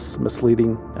 frivolous,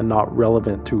 misleading, and not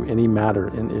relevant to any matter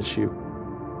in issue.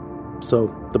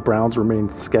 so the Browns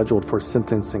remained scheduled for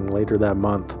sentencing later that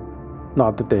month.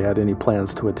 Not that they had any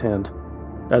plans to attend.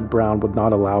 Ed Brown would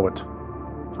not allow it.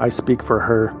 "I speak for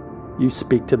her. You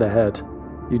speak to the head.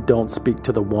 You don't speak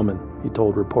to the woman," he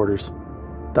told reporters.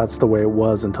 "That's the way it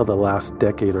was until the last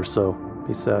decade or so,"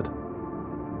 he said.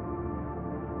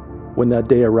 When that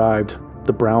day arrived,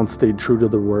 the Browns stayed true to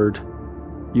their word.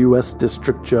 U.S.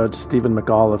 District Judge Stephen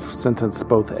McAuliffe sentenced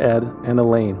both Ed and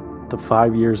Elaine to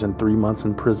 5 years and 3 months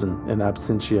in prison in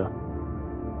absentia.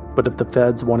 But if the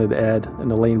feds wanted Ed and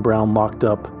Elaine Brown locked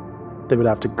up, they would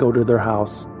have to go to their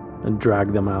house and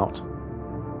drag them out.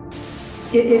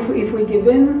 If we give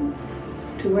in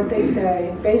to what they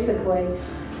say, basically,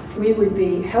 we would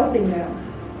be helping them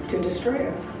to destroy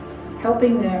us,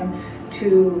 helping them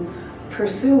to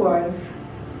pursue us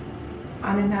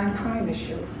on a non-crime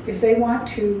issue. If they want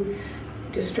to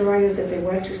destroy us, if they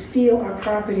want to steal our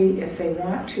property, if they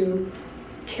want to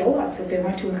kill us, if they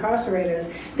want to incarcerate us,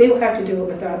 they will have to do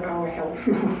it without our help.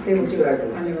 They will do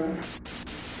it on their own.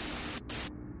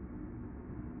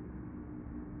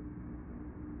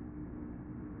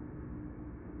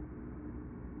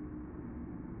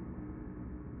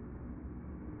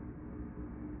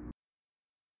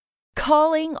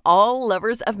 Calling all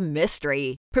lovers of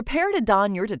mystery. Prepare to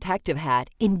don your detective hat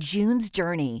in June's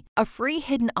Journey, a free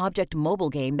hidden object mobile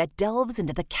game that delves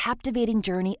into the captivating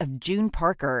journey of June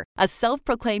Parker, a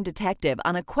self-proclaimed detective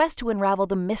on a quest to unravel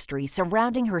the mystery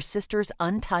surrounding her sister's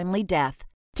untimely death.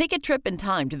 Take a trip in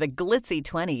time to the glitzy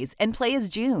 20s and play as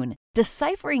June,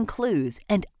 deciphering clues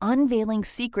and unveiling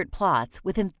secret plots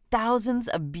within thousands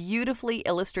of beautifully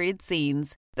illustrated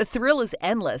scenes. The thrill is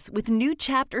endless with new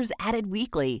chapters added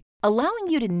weekly, allowing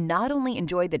you to not only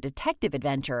enjoy the detective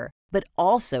adventure, but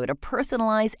also to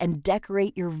personalize and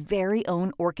decorate your very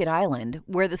own Orchid Island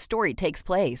where the story takes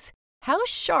place. How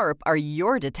sharp are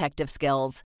your detective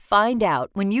skills? Find out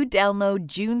when you download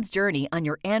June's Journey on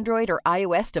your Android or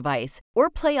iOS device or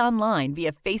play online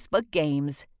via Facebook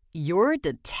Games. Your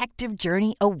detective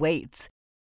journey awaits.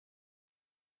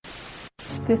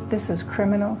 This is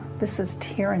criminal. This is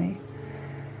tyranny.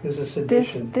 This is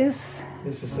sedition. This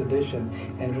is sedition,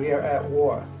 and we are at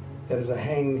war. That is a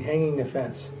hanging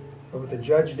offense. What the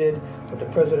judge did, what the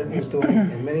president is doing,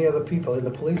 and many other people in the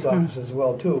police office as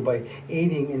well too, by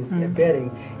aiding and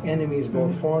abetting enemies,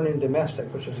 both foreign and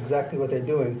domestic, which is exactly what they're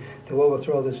doing to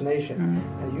overthrow this nation.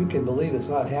 And you can believe it's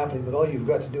not happening, but all you've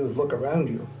got to do is look around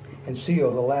you and see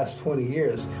over the last 20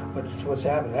 years what's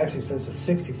happened. Actually, since the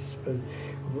 60s, it's been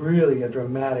really a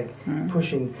dramatic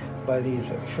pushing by these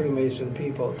Freemason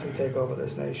people to take over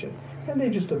this nation. And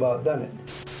they've just about done it.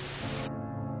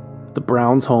 The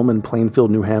Browns' home in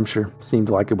Plainfield, New Hampshire seemed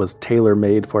like it was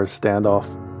tailor-made for a standoff.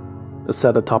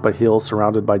 Set atop a hill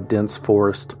surrounded by dense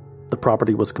forest, the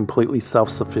property was completely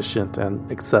self-sufficient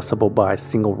and accessible by a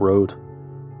single road.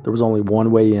 There was only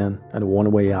one way in and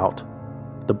one way out.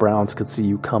 The Browns could see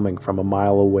you coming from a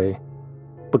mile away.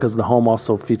 Because the home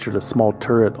also featured a small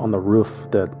turret on the roof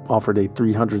that offered a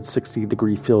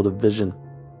 360-degree field of vision,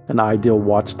 an ideal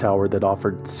watchtower that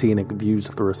offered scenic views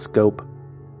through a scope.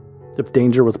 If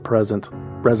danger was present,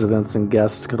 residents and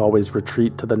guests could always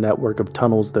retreat to the network of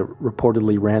tunnels that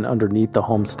reportedly ran underneath the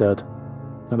homestead,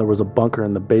 and there was a bunker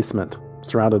in the basement,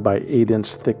 surrounded by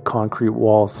 8-inch thick concrete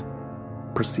walls.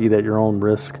 Proceed at your own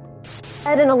risk.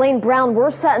 Ed and Elaine Brown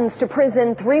were sentenced to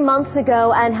prison 3 months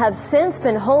ago and have since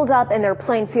been holed up in their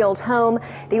Plainfield home.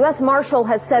 The U.S. Marshal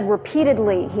has said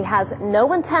repeatedly he has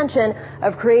no intention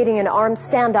of creating an armed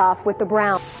standoff with the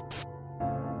Browns.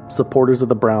 Supporters of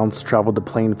the Browns traveled to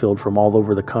Plainfield from all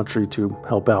over the country to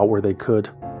help out where they could.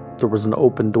 There was an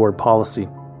open-door policy.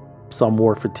 Some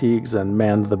wore fatigues and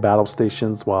manned the battle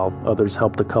stations, while others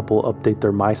helped the couple update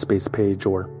their MySpace page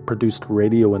or produced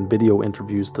radio and video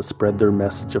interviews to spread their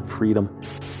message of freedom.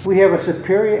 We have a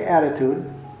superior attitude,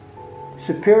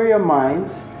 superior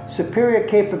minds, superior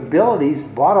capabilities,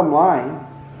 bottom line,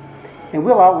 and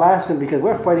we'll outlast them because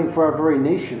we're fighting for our very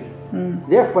nation.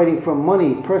 They're fighting for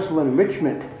money, personal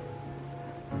enrichment.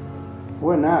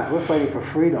 We're not. We're fighting for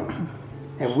freedom.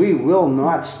 And we will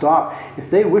not stop.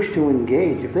 If they wish to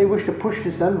engage, if they wish to push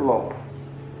this envelope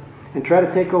and try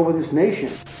to take over this nation.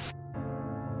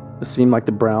 It seemed like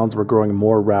the Browns were growing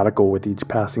more radical with each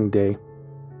passing day.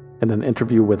 In an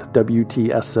interview with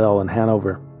WTSL in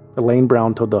Hanover, Elaine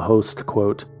Brown told the host,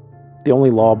 quote, "The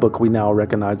only law book we now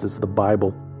recognize is the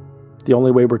Bible. The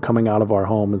only way we're coming out of our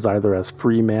home is either as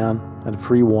free man and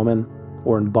free woman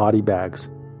or in body bags.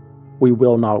 We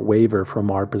will not waver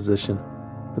from our position.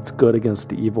 It's good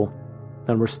against evil,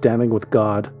 and we're standing with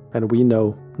God, and we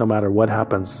know, no matter what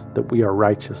happens, that we are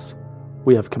righteous.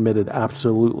 We have committed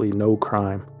absolutely no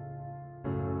crime."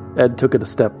 Ed took it a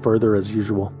step further as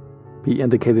usual. He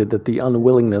indicated that the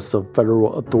unwillingness of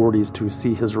federal authorities to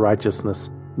see his righteousness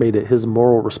made it his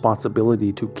moral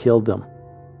responsibility to kill them.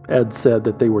 Ed said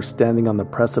that they were standing on the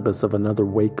precipice of another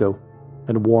Waco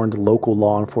and warned local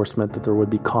law enforcement that there would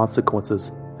be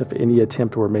consequences if any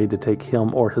attempt were made to take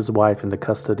him or his wife into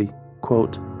custody.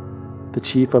 Quote, "The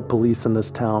chief of police in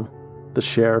this town, the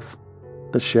sheriff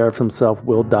himself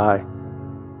will die.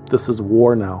 This is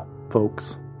war now,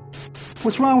 folks."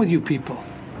 What's wrong with you people?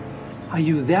 Are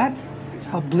you that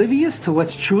oblivious to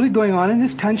what's truly going on in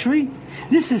this country?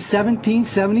 This is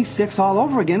 1776 all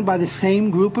over again by the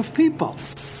same group of people.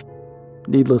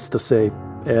 Needless to say,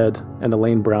 Ed and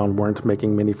Elaine Brown weren't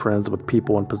making many friends with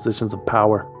people in positions of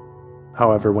power.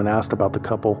 However, when asked about the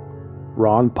couple,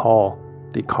 Ron Paul,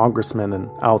 the congressman and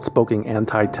outspoken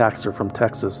anti-taxer from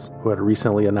Texas who had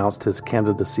recently announced his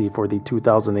candidacy for the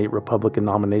 2008 Republican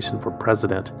nomination for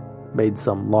president, made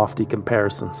some lofty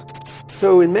comparisons.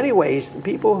 So in many ways,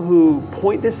 people who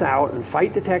point this out and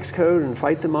fight the tax code and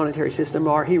fight the monetary system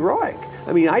are heroic.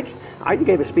 I mean, I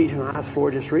gave a speech on the House floor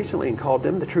just recently and called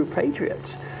them the true patriots.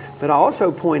 But I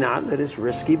also point out that it's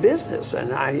risky business,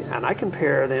 and I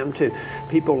compare them to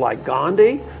people like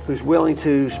Gandhi, who's willing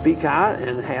to speak out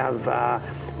and have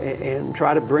and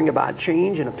try to bring about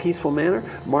change in a peaceful manner.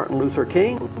 Martin Luther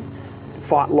King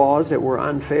fought laws that were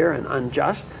unfair and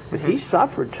unjust, but he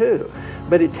suffered too.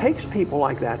 But it takes people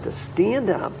like that to stand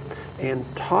up and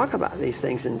talk about these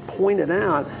things and point it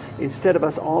out instead of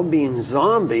us all being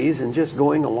zombies and just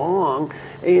going along.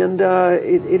 And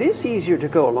it is easier to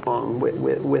go along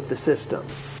with the system.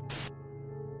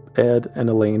 Ed and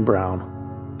Elaine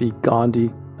Brown, the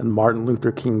Gandhi and Martin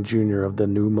Luther King Jr. of the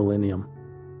new millennium.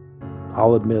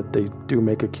 I'll admit they do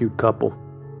make a cute couple,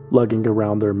 lugging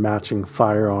around their matching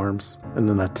firearms in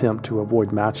an attempt to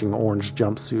avoid matching orange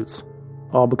jumpsuits,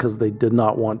 all because they did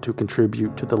not want to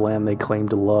contribute to the land they claimed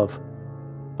to love.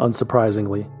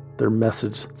 Unsurprisingly, their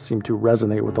message seemed to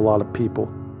resonate with a lot of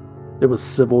people. It was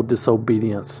civil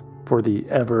disobedience for the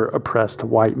ever-oppressed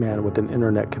white man with an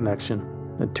internet connection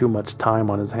and too much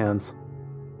time on his hands.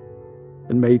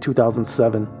 In May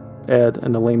 2007, Ed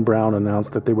and Elaine Brown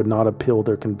announced that they would not appeal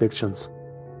their convictions.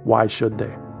 Why should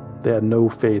they? They had no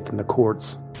faith in the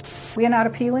courts. We are not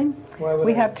appealing.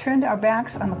 We have turned our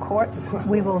backs on the courts.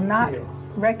 We will not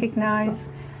recognize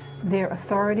their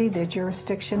authority, their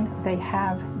jurisdiction. They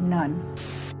have none.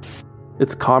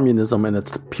 It's communism in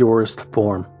its purest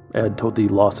form, Ed told the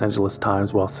Los Angeles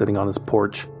Times while sitting on his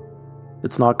porch.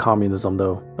 It's not communism,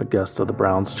 though, a guest of the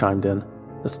Browns chimed in.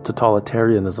 It's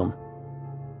totalitarianism.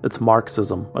 It's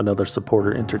Marxism, another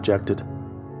supporter interjected.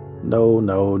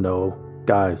 No.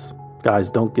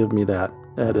 Guys, don't give me that,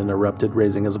 Ed interrupted,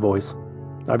 raising his voice.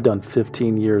 I've done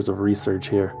 15 years of research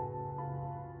here.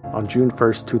 On June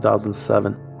 1st,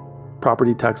 2007,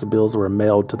 property tax bills were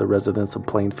mailed to the residents of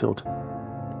Plainfield.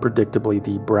 Predictably,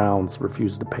 the Browns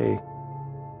refused to pay.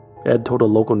 Ed told a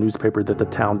local newspaper that the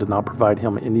town did not provide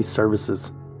him any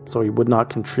services, so he would not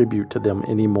contribute to them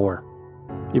anymore,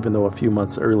 even though a few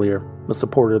months earlier, a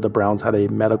supporter of the Browns had a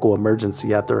medical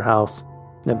emergency at their house,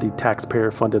 and the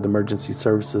taxpayer-funded emergency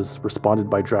services responded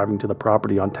by driving to the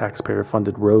property on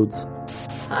taxpayer-funded roads.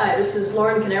 Hi, this is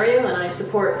Lauren Canario, and I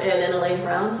support Ed and Elaine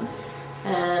Brown.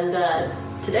 And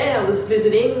today I was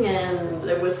visiting, and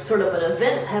there was sort of an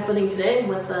event happening today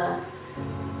with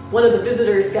one of the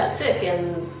visitors got sick,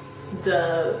 and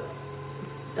the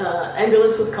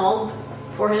ambulance was called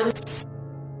for him.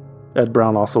 Ed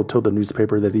Brown also told the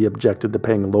newspaper that he objected to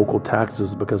paying local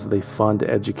taxes because they fund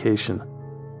education.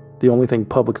 The only thing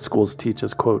public schools teach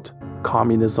is, quote,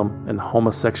 communism and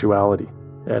homosexuality,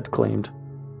 Ed claimed.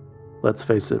 Let's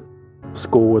face it,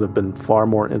 school would have been far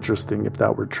more interesting if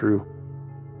that were true.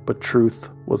 But truth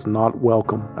was not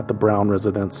welcome at the Brown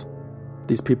residence.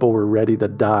 These people were ready to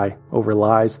die over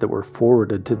lies that were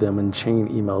forwarded to them in chain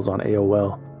emails on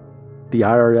AOL. The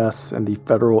IRS and the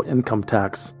federal income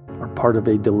tax are part of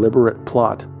a deliberate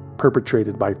plot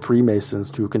perpetrated by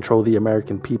Freemasons to control the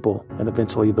American people and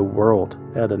eventually the world,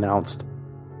 Ed announced.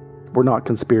 We're not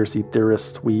conspiracy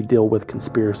theorists, we deal with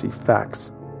conspiracy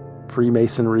facts.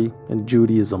 Freemasonry and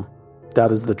Judaism,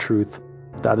 that is the truth,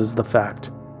 that is the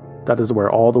fact. That is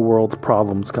where all the world's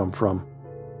problems come from.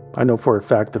 I know for a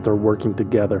fact that they're working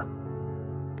together.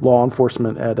 Law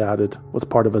enforcement, Ed added, was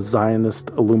part of a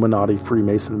Zionist Illuminati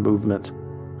Freemason movement,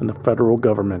 and the federal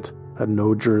government had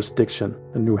no jurisdiction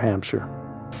in New Hampshire.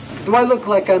 Do I look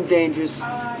like I'm dangerous?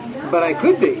 But I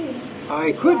could be.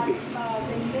 I could be.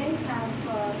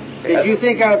 Did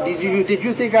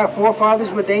you think our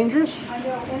forefathers were dangerous?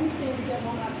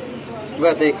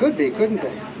 But they could be, couldn't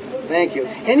they? Thank you.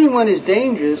 Anyone is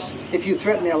dangerous if you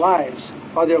threaten their lives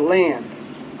or their land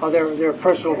or their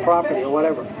personal property or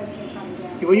whatever.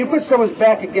 When you put someone's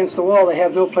back against the wall, they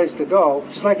have no place to go.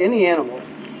 Just like any animal,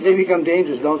 they become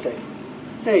dangerous, don't they?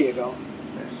 There you go.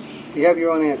 You have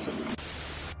your own answer.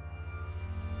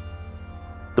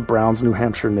 The Browns' New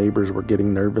Hampshire neighbors were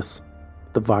getting nervous.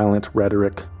 The violent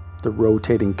rhetoric, the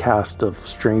rotating cast of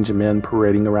strange men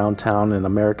parading around town in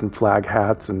American flag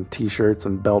hats and t-shirts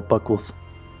and belt buckles.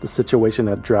 The situation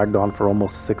had dragged on for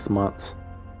almost 6 months.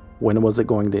 When was it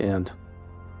going to end?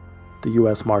 The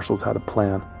U.S. Marshals had a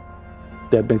plan.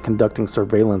 They had been conducting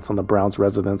surveillance on the Browns'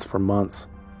 residence for months.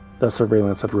 That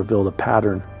surveillance had revealed a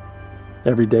pattern.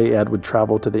 Every day, Ed would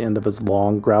travel to the end of his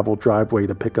long gravel driveway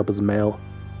to pick up his mail.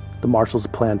 The Marshals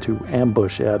planned to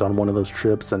ambush Ed on one of those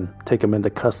trips and take him into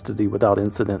custody without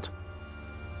incident.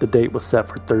 The date was set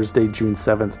for Thursday, June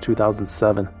 7,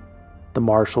 2007. The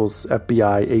Marshals,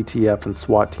 FBI, ATF, and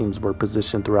SWAT teams were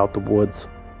positioned throughout the woods.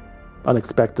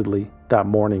 Unexpectedly, that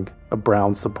morning, a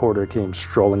Browns supporter came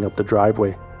strolling up the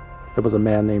driveway. It was a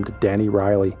man named Danny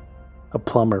Riley, a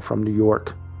plumber from New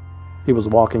York. He was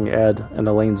walking Ed and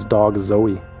Elaine's dog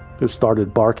Zoe, who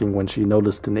started barking when she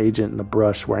noticed an agent in the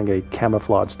brush wearing a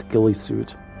camouflaged ghillie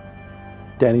suit.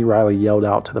 Danny Riley yelled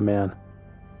out to the man,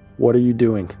 "What are you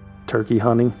doing? Turkey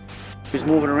hunting?" He was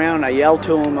moving around. I yelled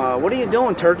to him, "What are you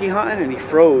doing, turkey hunting?" And he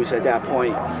froze at that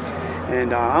point.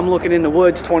 And I'm looking in the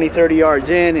woods 20, 30 yards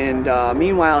in, and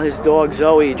meanwhile his dog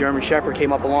Zoe, German Shepherd,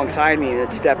 came up alongside me and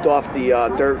had stepped off the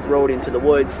dirt road into the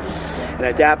woods. And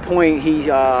at that point he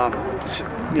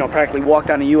practically walked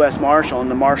on a U.S. Marshal,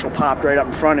 and the Marshal popped right up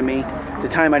in front of me. At the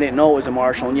time I didn't know it was a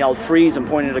Marshal, and yelled "freeze" and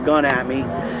pointed a gun at me.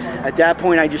 At that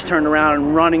point I just turned around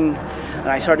and running, and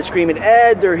I started screaming,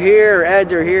 "Ed, they're here, Ed,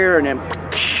 they're here," and then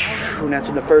and that's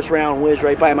when the first round whizzed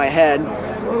right by my head.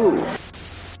 Ooh.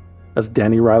 As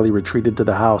Danny Riley retreated to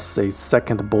the house, a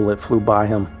second bullet flew by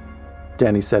him.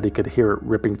 Danny said he could hear it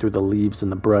ripping through the leaves in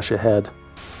the brush ahead.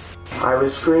 I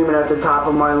was screaming at the top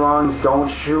of my lungs, "Don't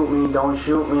shoot me, don't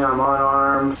shoot me, I'm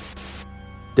unarmed."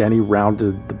 Danny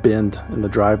rounded the bend in the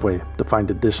driveway to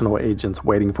find additional agents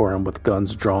waiting for him with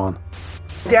guns drawn.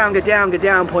 Get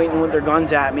down, pointing with their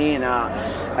guns at me, and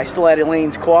I still had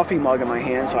Elaine's coffee mug in my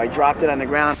hand, so I dropped it on the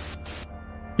ground.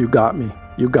 You got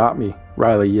me,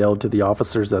 Riley yelled to the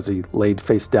officers as he laid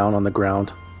face down on the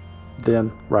ground.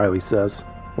 Then, Riley says,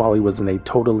 while he was in a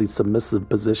totally submissive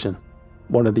position,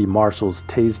 one of the marshals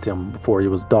tased him before he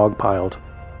was dogpiled.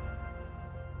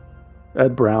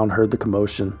 Ed Brown heard the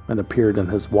commotion and appeared in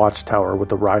his watchtower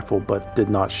with a rifle but did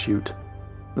not shoot.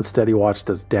 Instead, he watched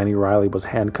as Danny Riley was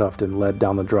handcuffed and led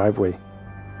down the driveway.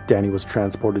 Danny was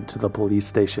transported to the police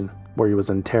station, where he was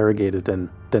interrogated and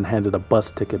then handed a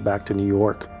bus ticket back to New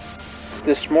York.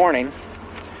 This morning,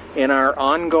 in our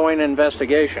ongoing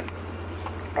investigation,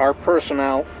 our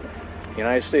personnel,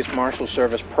 United States Marshal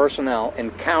Service personnel,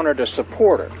 encountered a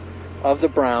supporter of the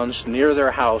Browns near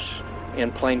their house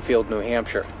in Plainfield, New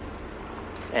Hampshire,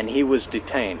 and he was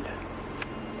detained.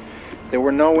 There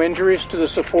were no injuries to the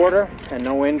supporter and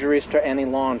no injuries to any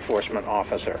law enforcement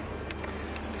officer.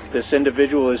 This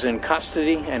individual is in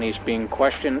custody and he's being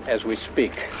questioned as we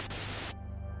speak.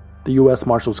 The U.S.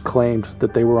 Marshals claimed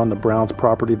that they were on the Browns'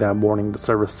 property that morning to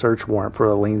serve a search warrant for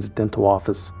Elaine's dental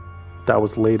office. That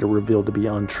was later revealed to be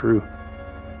untrue.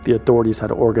 The authorities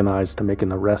had organized to make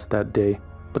an arrest that day,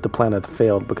 but the plan had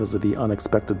failed because of the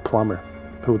unexpected plumber,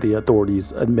 who the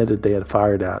authorities admitted they had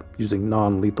fired at using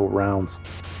non-lethal rounds.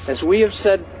 As we have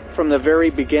said from the very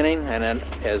beginning, and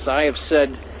as I have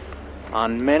said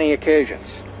on many occasions,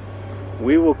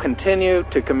 we will continue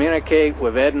to communicate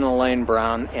with Ed and Elaine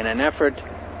Brown in an effort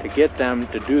to get them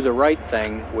to do the right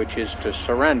thing, which is to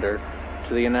surrender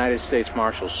to the United States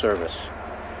Marshal Service.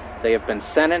 They have been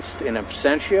sentenced in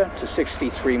absentia to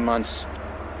 63 months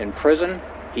in prison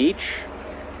each,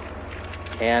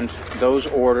 and those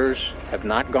orders have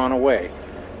not gone away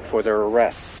for their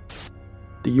arrest.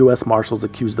 The U.S. Marshals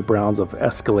accused the Browns of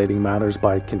escalating matters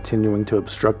by continuing to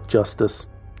obstruct justice,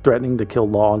 threatening to kill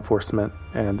law enforcement,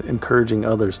 and encouraging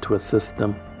others to assist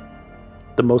them.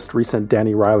 The most recent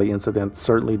Danny Riley incident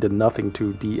certainly did nothing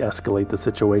to de-escalate the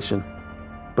situation,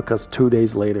 because 2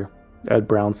 days later, Ed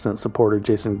Brown sent supporter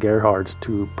Jason Gerhard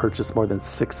to purchase more than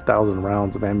 6,000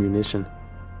 rounds of ammunition.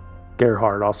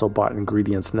 Gerhard also bought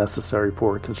ingredients necessary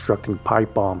for constructing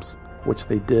pipe bombs, which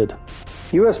they did.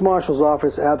 U.S. Marshal's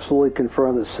office absolutely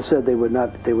confirmed this, said they would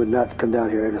not come down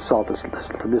here and assault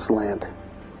this land.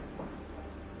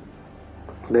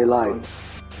 They lied.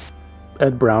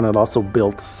 Ed Brown had also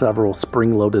built several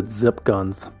spring-loaded zip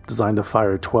guns designed to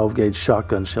fire 12-gauge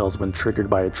shotgun shells when triggered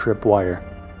by a tripwire.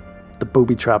 The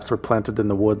booby traps were planted in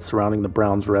the woods surrounding the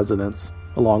Browns' residence,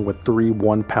 along with 3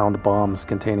 one-pound bombs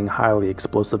containing highly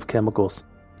explosive chemicals.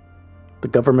 The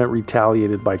government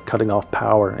retaliated by cutting off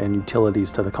power and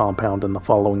utilities to the compound in the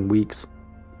following weeks,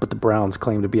 but the Browns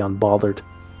claimed to be unbothered.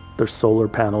 Their solar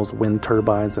panels, wind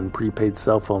turbines, and prepaid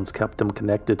cell phones kept them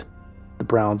connected. The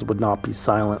Browns would not be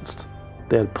silenced.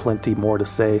 They had plenty more to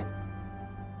say.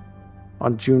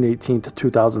 On June 18,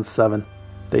 2007,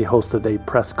 they hosted a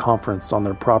press conference on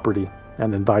their property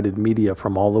and invited media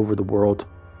from all over the world.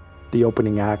 The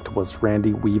opening act was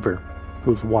Randy Weaver,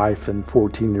 whose wife and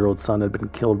 14-year-old son had been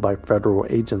killed by federal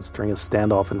agents during a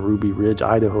standoff in Ruby Ridge,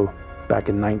 Idaho, back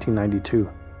in 1992.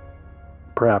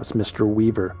 Perhaps Mr.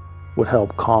 Weaver would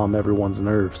help calm everyone's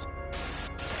nerves.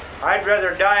 I'd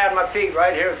rather die on my feet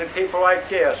right here with the people like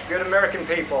this, good American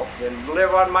people, than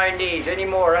live on my knees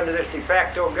anymore under this de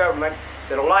facto government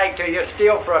that'll lie to you,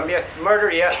 steal from you,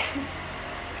 murder you,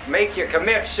 make you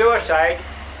commit suicide.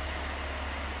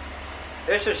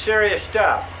 This is serious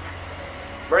stuff.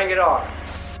 Bring it on.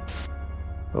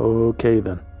 Okay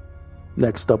then.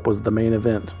 Next up was the main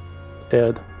event.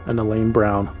 Ed and Elaine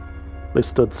Brown. They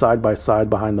stood side by side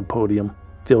behind the podium,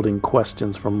 fielding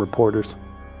questions from reporters.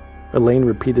 Elaine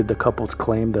repeated the couple's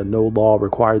claim that no law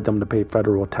required them to pay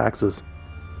federal taxes.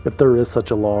 If there is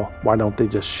such a law, why don't they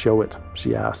just show it?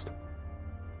 She asked.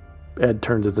 Ed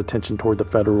turned his attention toward the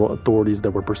federal authorities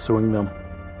that were pursuing them.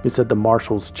 He said the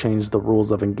marshals changed the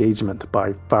rules of engagement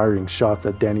by firing shots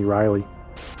at Danny Riley.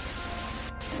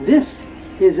 This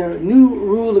is a new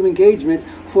rule of engagement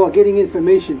for getting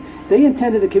information. They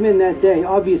intended to come in that day,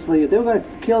 obviously. If they were going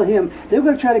to kill him, they were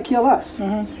going to try to kill us.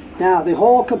 Mm-hmm. Now, the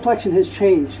whole complexion has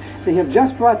changed. They have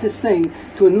just brought this thing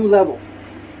to a new level.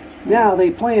 Now,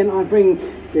 they plan on doing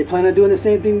the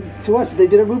same thing to us that they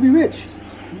did at Ruby Ridge.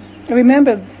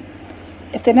 Remember,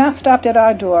 if they're not stopped at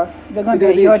our door, they're going to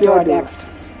be at your door next.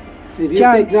 If you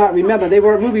think not, remember, they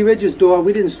were at Ruby Ridge's door.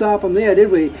 We didn't stop them there, did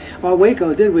we? Or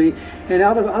Waco, did we? And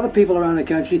other people around the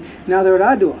country, now they're at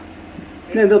our door.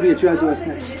 Then they'll be at your doors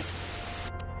next.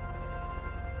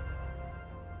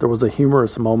 There was a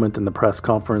humorous moment in the press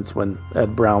conference when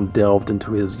Ed Brown delved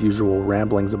into his usual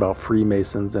ramblings about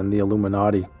Freemasons and the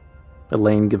Illuminati.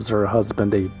 Elaine gives her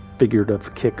husband a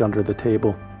figurative kick under the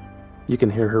table. You can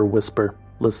hear her whisper,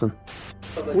 "Listen."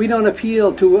 We don't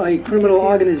appeal to a criminal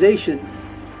organization.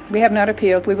 We have not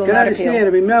appealed. We will not appeal. Understand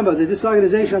and remember that this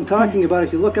organization I'm talking about,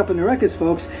 if you look up in the records,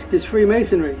 folks, is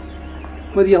Freemasonry.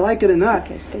 Whether you like it or not,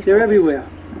 they're everywhere.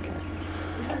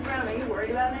 Mrs. Brown, are you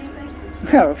worried about anything?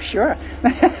 Oh, sure.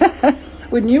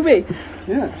 Wouldn't you be?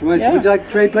 Yeah. So would you like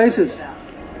to trade places?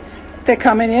 If they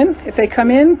come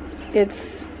in,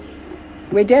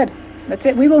 we're dead. That's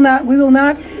it. We will not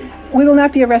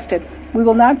be arrested. We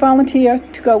will not volunteer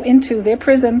to go into their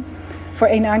prison for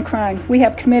a non-crime. We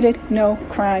have committed no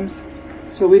crimes.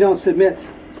 So we don't submit.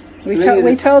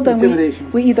 We told them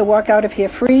we either walk out of here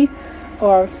free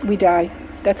or we die.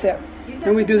 That's it.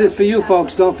 And we do this for you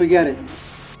folks, don't forget it.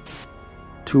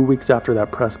 2 weeks after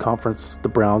that press conference, the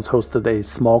Browns hosted a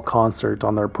small concert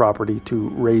on their property to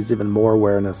raise even more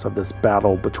awareness of this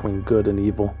battle between good and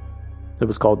evil. It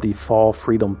was called the Fall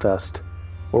Freedom Fest,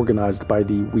 organized by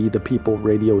the We the People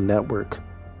radio network.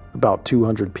 About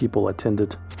 200 people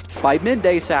attended. By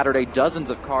midday Saturday, dozens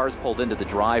of cars pulled into the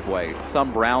driveway,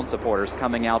 some Brown supporters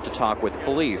coming out to talk with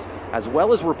police, as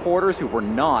well as reporters who were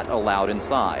not allowed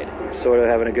inside. Sort of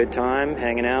having a good time,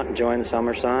 hanging out, enjoying the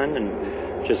summer sun,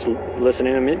 and just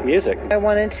listening to music. I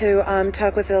wanted to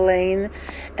talk with Elaine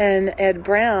and Ed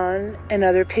Brown and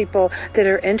other people that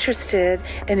are interested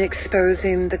in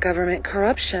exposing the government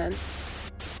corruption.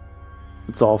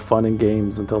 It's all fun and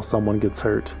games until someone gets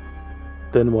hurt.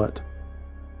 Then what?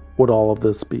 Would all of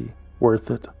this be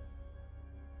worth it?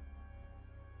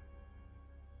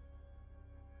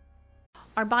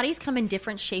 Our bodies come in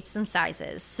different shapes and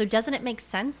sizes, so doesn't it make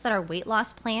sense that our weight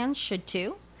loss plans should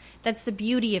too? That's the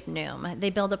beauty of Noom.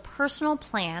 They build a personal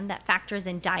plan that factors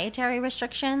in dietary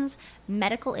restrictions,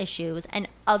 medical issues, and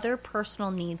other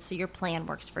personal needs so your plan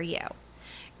works for you.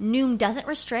 Noom doesn't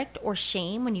restrict or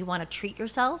shame when you want to treat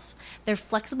yourself. Their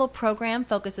flexible program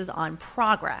focuses on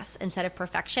progress instead of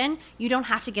perfection. You don't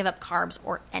have to give up carbs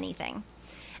or anything.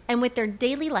 And with their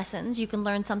daily lessons, you can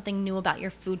learn something new about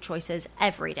your food choices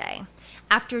every day.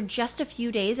 After just a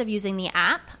few days of using the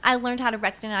app, I learned how to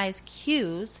recognize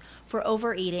cues for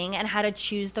overeating and how to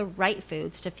choose the right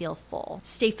foods to feel full.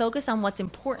 Stay focused on what's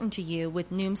important to you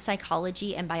with Noom's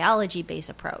psychology and biology-based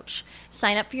approach.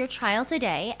 Sign up for your trial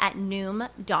today at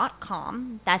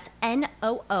Noom.com. That's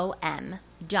Noom.com.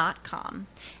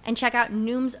 And check out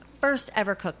Noom's first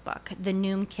ever cookbook, The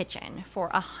Noom Kitchen, for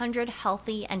 100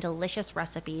 healthy and delicious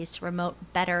recipes to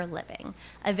promote better living.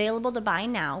 Available to buy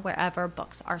now wherever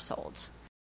books are sold.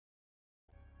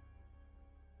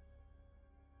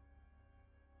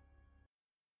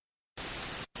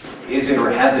 is it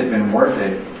or has it been worth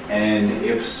it? And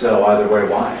if so, either way,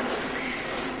 why?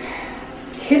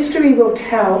 History will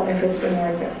tell if it's been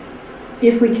worth it.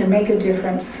 If we can make a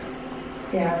difference,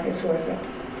 yeah, it's worth it.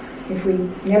 If we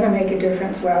never make a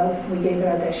difference, well, we gave it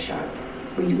our best shot.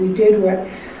 We did what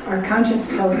our conscience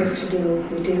tells us to do.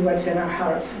 We did what's in our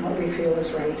hearts and what we feel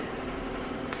is right.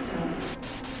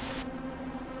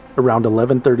 Around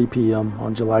 11:30 p.m.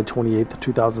 on July 28,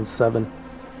 2007,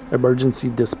 emergency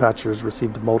dispatchers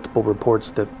received multiple reports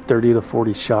that 30 to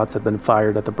 40 shots had been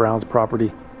fired at the Browns'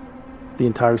 property. The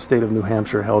entire state of New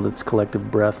Hampshire held its collective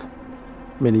breath.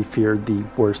 Many feared the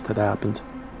worst had happened.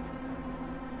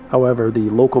 However, the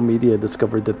local media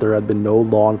discovered that there had been no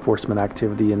law enforcement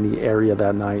activity in the area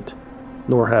that night,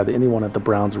 nor had anyone at the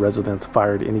Browns' residence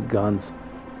fired any guns.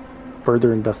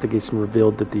 Further investigation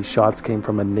revealed that these shots came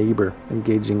from a neighbor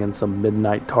engaging in some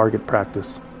midnight target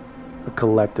practice. A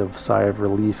collective sigh of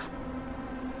relief.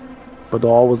 But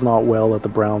all was not well at the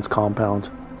Browns' compound.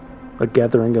 A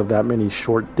gathering of that many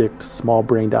short-dicked,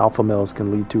 small-brained alpha males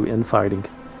can lead to infighting,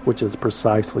 which is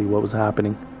precisely what was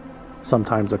happening.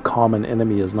 Sometimes a common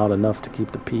enemy is not enough to keep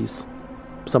the peace.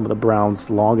 Some of the Browns'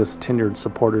 longest-tenured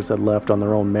supporters had left on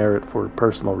their own merit for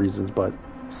personal reasons, but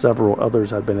several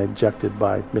others had been ejected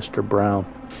by Mr. Brown.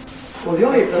 Well, the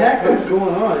only attack that's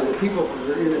going on is the people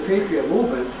in the Patriot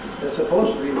movement that's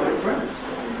supposed to be my friends.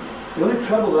 The only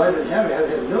trouble that I've been having, I've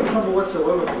had no trouble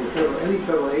whatsoever from any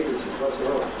federal agencies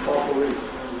whatsoever, or police.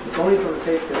 It's only from the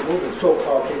Patriot movement,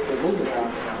 so-called Patriot movement.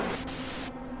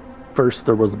 First,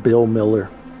 there was Bill Miller,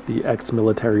 the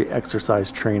ex-military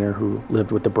exercise trainer who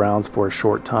lived with the Browns for a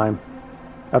short time.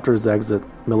 After his exit,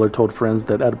 Miller told friends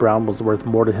that Ed Brown was worth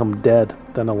more to him dead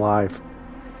than alive.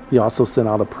 He also sent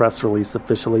out a press release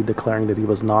officially declaring that he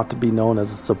was not to be known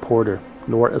as a supporter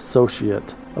nor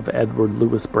associate of Edward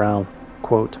Lewis Brown.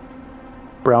 Quote,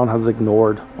 Brown has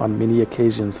ignored, on many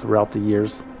occasions throughout the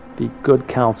years, the good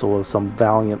counsel of some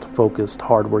valiant, focused,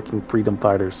 hard-working freedom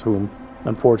fighters whom,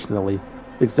 unfortunately,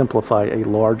 exemplify a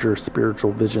larger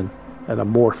spiritual vision and a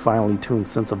more finely tuned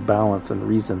sense of balance and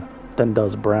reason than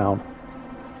does Brown.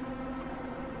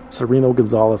 Sereno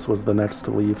Gonzalez was the next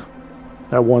to leave.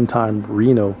 At one time,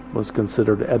 Reno was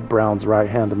considered Ed Brown's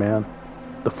right-hand man.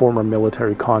 The former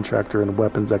military contractor and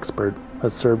weapons expert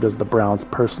has served as the Browns'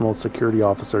 personal security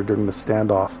officer during the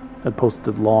standoff and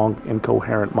posted long,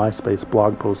 incoherent MySpace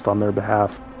blog posts on their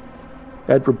behalf.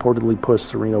 Ed reportedly pushed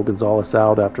Sereno Gonzalez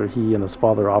out after he and his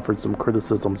father offered some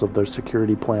criticisms of their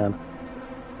security plan.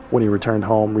 When he returned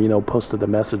home, Reno posted a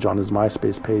message on his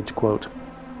MySpace page, quote,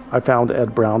 I found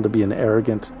Ed Brown to be an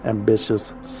arrogant,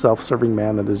 ambitious, self-serving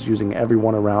man that is using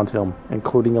everyone around him,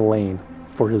 including Elaine,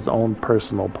 for his own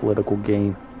personal political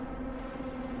gain.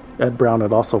 Ed Brown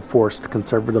had also forced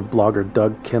conservative blogger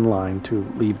Doug Kinline to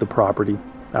leave the property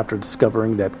after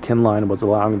discovering that Kinline was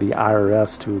allowing the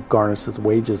IRS to garnish his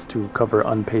wages to cover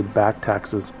unpaid back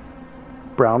taxes.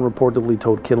 Brown reportedly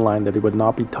told Kinline that he would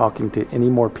not be talking to any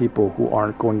more people who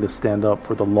aren't going to stand up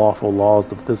for the lawful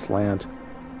laws of this land.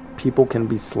 People can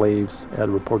be slaves, Ed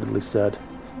reportedly said,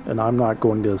 and I'm not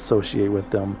going to associate with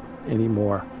them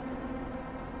anymore.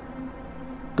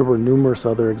 There were numerous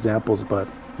other examples, but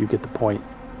you get the point.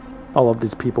 All of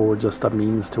these people were just a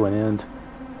means to an end.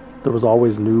 There was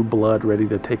always new blood ready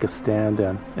to take a stand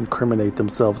and incriminate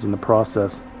themselves in the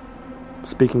process.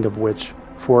 Speaking of which,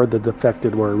 4 of the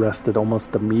defected were arrested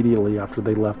almost immediately after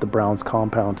they left the Browns'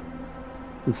 compound.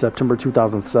 In September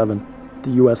 2007,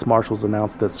 the U.S. Marshals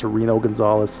announced that Sereno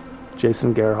Gonzalez,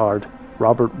 Jason Gerhard,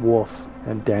 Robert Wolf,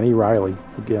 and Danny Riley,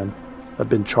 again, had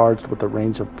been charged with a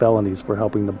range of felonies for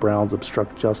helping the Browns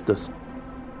obstruct justice.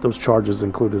 Those charges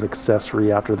included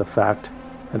accessory after the fact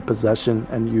and possession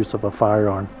and use of a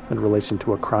firearm in relation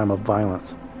to a crime of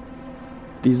violence.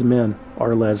 These men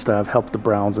are alleged to have helped the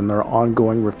Browns in their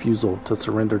ongoing refusal to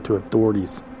surrender to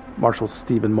authorities, Marshal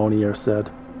Stephen Monier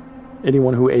said.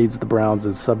 Anyone who aids the Browns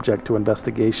is subject to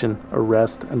investigation,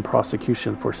 arrest, and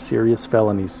prosecution for serious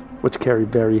felonies, which carry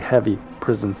very heavy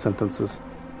prison sentences.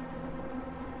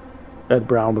 Ed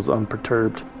Brown was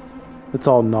unperturbed. It's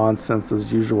all nonsense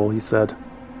as usual, he said.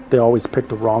 They always pick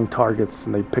the wrong targets,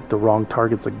 and they pick the wrong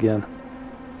targets again.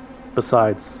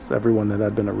 Besides, everyone that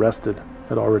had been arrested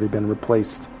had already been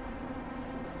replaced.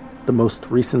 The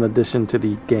most recent addition to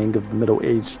the gang of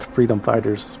middle-aged freedom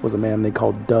fighters was a man they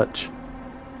called Dutch.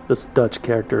 This Dutch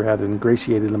character had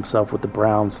ingratiated himself with the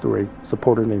Browns through a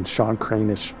supporter named Sean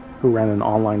Cranish, who ran an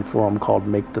online forum called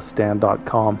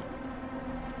MakeTheStand.com.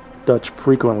 Dutch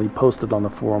frequently posted on the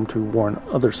forum to warn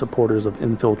other supporters of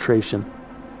infiltration.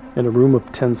 In a room of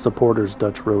 10 supporters,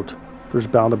 Dutch wrote, there's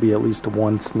bound to be at least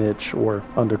one snitch or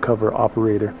undercover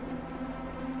operator.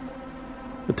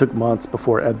 It took months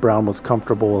before Ed Brown was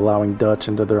comfortable allowing Dutch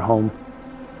into their home.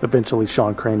 Eventually,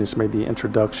 Sean Cranish made the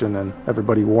introduction, and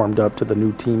everybody warmed up to the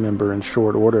new team member in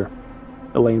short order.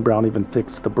 Elaine Brown even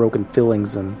fixed the broken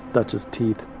fillings in Dutch's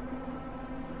teeth.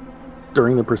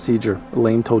 During the procedure,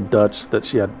 Elaine told Dutch that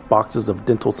she had boxes of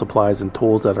dental supplies and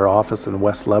tools at her office in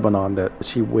West Lebanon that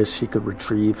she wished she could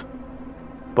retrieve.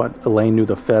 But Elaine knew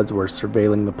the feds were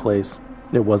surveilling the place.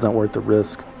 It wasn't worth the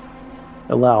risk.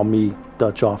 "Allow me,"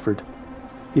 Dutch offered.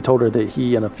 He told her that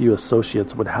he and a few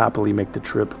associates would happily make the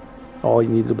trip. All he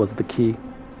needed was the key.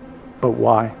 But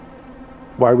why?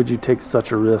 Why would you take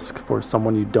such a risk for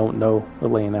someone you don't know?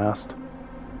 Elaine asked.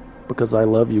 "Because I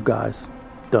love you guys,"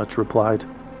 Dutch replied.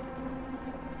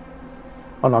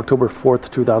 On October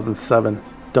 4th, 2007,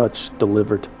 Dutch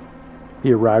delivered.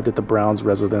 He arrived at the Browns'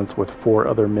 residence with 4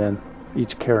 other men,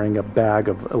 each carrying a bag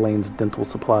of Elaine's dental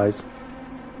supplies.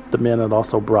 The men had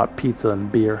also brought pizza and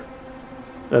beer.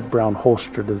 Ed Brown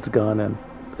holstered his gun and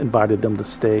invited them to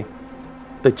stay.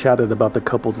 They chatted about the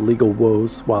couple's legal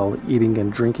woes while eating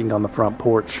and drinking on the front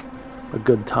porch. A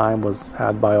good time was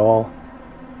had by all,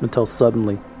 until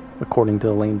suddenly, according to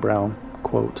Elaine Brown,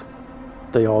 quote,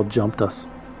 "They all jumped us."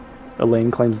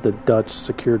 Elaine claims that Dutch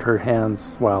secured her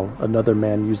hands while another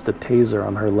man used a taser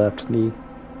on her left knee.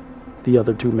 The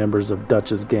other 2 members of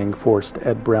Dutch's gang forced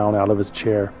Ed Brown out of his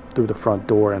chair through the front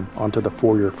door and onto the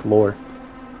foyer floor.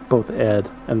 Both Ed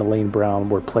and Elaine Brown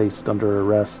were placed under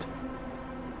arrest.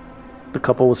 The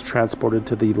couple was transported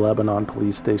to the Lebanon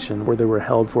police station, where they were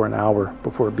held for an hour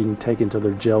before being taken to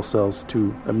their jail cells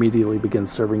to immediately begin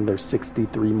serving their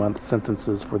 63-month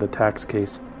sentences for the tax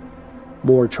case.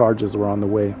 More charges were on the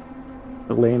way.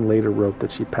 Elaine later wrote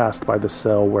that she passed by the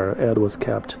cell where Ed was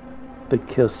kept. They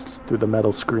kissed through the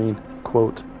metal screen,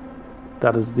 quote,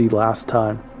 "That is the last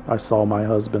time I saw my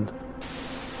husband."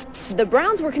 The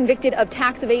Browns were convicted of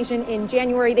tax evasion in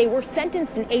January. They were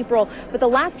sentenced in April, but the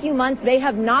last few months they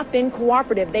have not been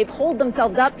cooperative. They've holed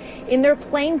themselves up in their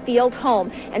Plainfield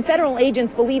home, and federal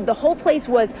agents believe the whole place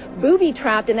was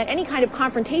booby-trapped and that any kind of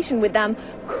confrontation with them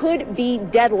could be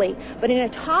deadly. But in a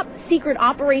top secret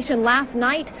operation last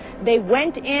night, they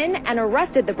went in and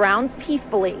arrested the Browns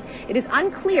peacefully. It is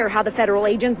unclear how the federal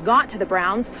agents got to the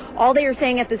Browns. All they are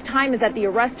saying at this time is that the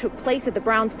arrest took place at the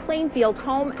Browns' Plainfield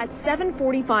home at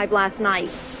 7:45 last night.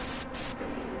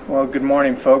 Well, good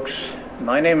morning, folks.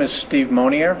 My name is Steve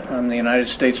Monier. I'm the United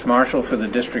States Marshal for the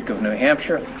District of New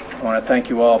Hampshire. I want to thank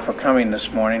you all for coming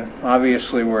this morning.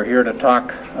 Obviously, we're here to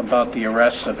talk about the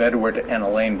arrests of Edward and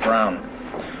Elaine Brown.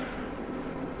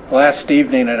 Last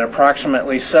evening at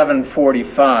approximately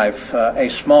 7:45, a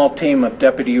small team of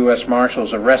Deputy U.S.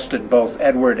 Marshals arrested both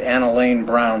Edward and Elaine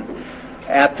Brown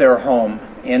at their home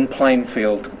in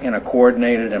Plainfield in a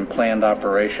coordinated and planned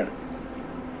operation.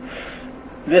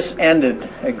 This ended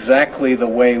exactly the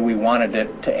way we wanted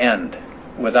it to end,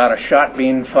 without a shot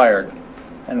being fired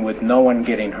and with no one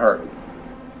getting hurt.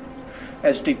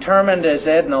 As determined as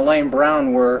Ed and Elaine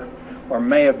Brown were, or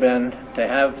may have been, to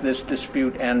have this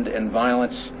dispute end in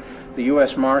violence, the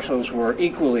U.S. Marshals were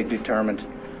equally determined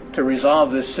to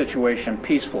resolve this situation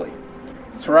peacefully.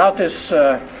 Throughout this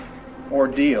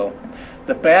ordeal,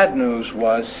 the bad news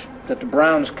was that the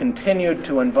Browns continued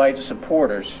to invite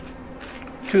supporters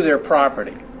to their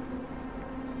property.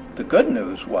 The good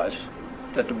news was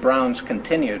that the Browns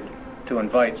continued to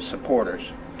invite supporters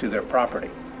to their property.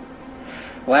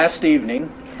 Last evening,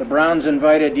 the Browns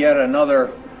invited yet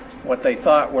another, what they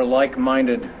thought were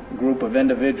like-minded group of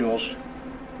individuals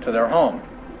to their home.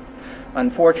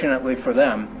 Unfortunately for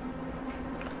them,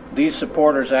 these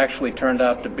supporters actually turned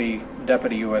out to be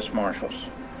Deputy U.S. Marshals.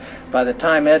 By the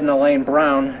time Ed and Elaine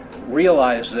Brown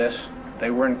realized this,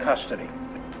 they were in custody.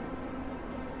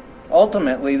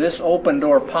 Ultimately, this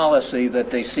open-door policy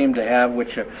that they seemed to have,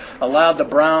 which allowed the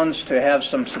Browns to have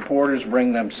some supporters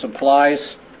bring them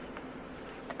supplies,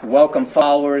 welcome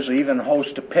followers, even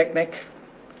host a picnic,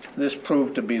 this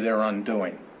proved to be their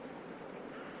undoing.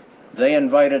 They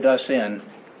invited us in,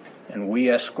 and we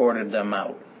escorted them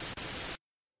out.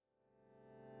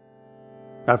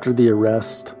 After the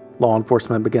arrest, law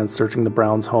enforcement began searching the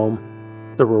Browns' home.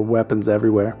 There were weapons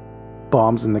everywhere,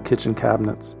 bombs in the kitchen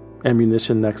cabinets,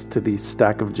 ammunition next to the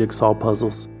stack of jigsaw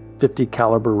puzzles, 50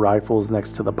 caliber rifles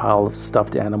next to the pile of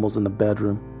stuffed animals in the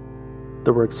bedroom.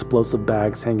 There were explosive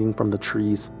bags hanging from the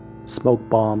trees, smoke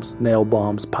bombs, nail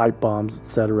bombs, pipe bombs,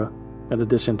 etc., in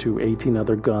addition to 18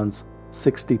 other guns,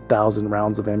 60,000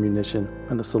 rounds of ammunition,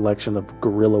 and a selection of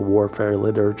guerrilla warfare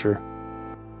literature.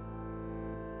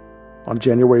 On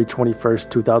January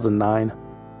 21st, 2009,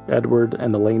 Edward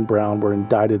and Elaine Brown were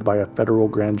indicted by a federal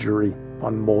grand jury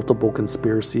on multiple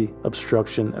conspiracy,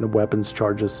 obstruction, and weapons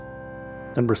charges.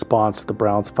 In response, the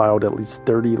Browns filed at least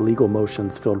 30 legal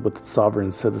motions filled with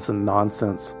sovereign citizen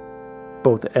nonsense.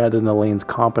 Both Ed and Elaine's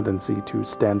competency to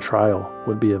stand trial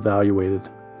would be evaluated.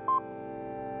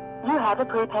 You have a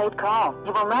prepaid call.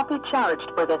 You will not be charged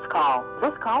for this call.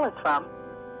 This call is from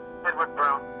Edward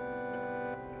Brown,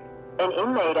 an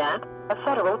inmate at a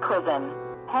federal prison.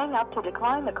 Hang up to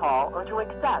decline the call or to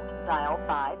accept. Dial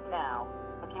 5 now.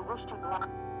 If you wish to block...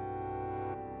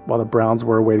 While the Browns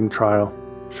were awaiting trial,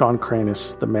 Sean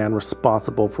Kranish, the man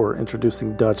responsible for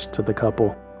introducing Dutch to the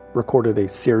couple, recorded a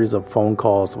series of phone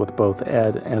calls with both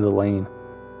Ed and Elaine.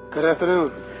 Good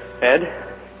afternoon. Ed?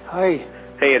 Hi.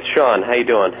 Hey, it's Sean. How you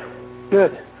doing?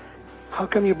 Good. How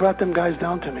come you brought them guys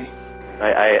down to me?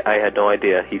 I had no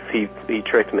idea. He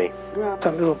tricked me.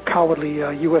 Some little cowardly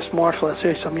U.S. Marshal, I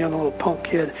say, some young little punk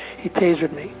kid, he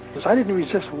tasered me. I didn't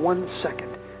resist 1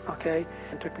 second, okay?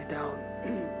 And took me down.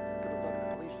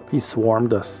 He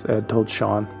swarmed us, Ed told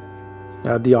Sean.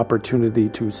 I had the opportunity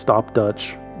to stop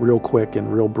Dutch, real quick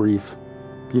and real brief.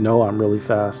 You know I'm really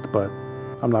fast, but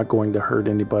I'm not going to hurt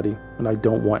anybody, and I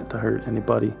don't want to hurt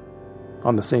anybody.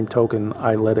 On the same token,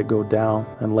 I let it go down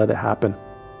and let it happen.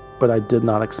 But I did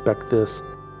not expect this.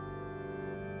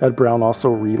 Ed Brown also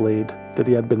relayed that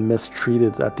he had been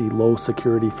mistreated at the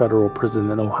low-security federal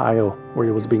prison in Ohio, where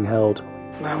he was being held.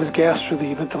 I was gassed through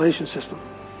the ventilation system.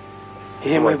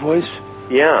 You hear my voice?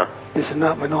 Yeah. This is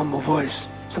not my normal voice.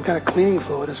 Some kind of cleaning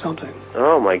fluid or something.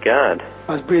 Oh, my God.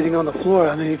 I was breathing on the floor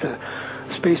underneath the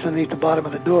space beneath the bottom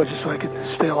of the door just so I could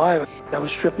stay alive. I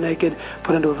was stripped naked,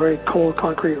 put into a very cold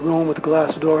concrete room with a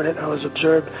glass door in it, and I was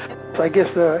observed. So I guess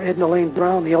Ed and Elaine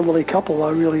Brown, the elderly couple,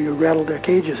 really rattled their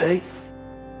cages, eh?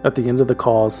 At the end of the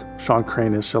calls, Sean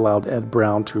Kranish allowed Ed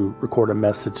Brown to record a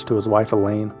message to his wife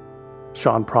Elaine.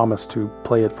 Sean promised to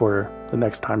play it for her the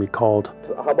next time he called.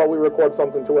 How about we record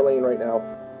something to Elaine right now?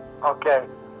 Okay.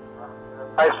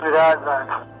 Hi, sweetheart.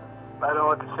 I don't know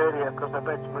what to say to you because I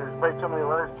write so many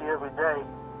letters to you every day.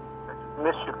 I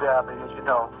miss you badly, as you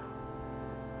know.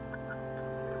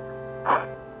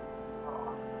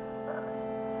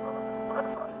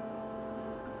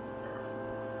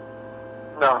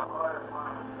 No.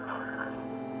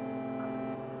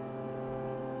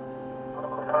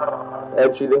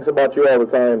 Ed, she thinks about you all the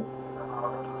time.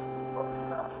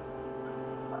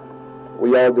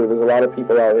 We all do. There's a lot of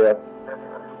people out here.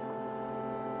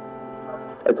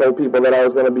 I told people that I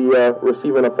was going to be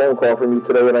receiving a phone call from you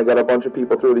today, and I got a bunch of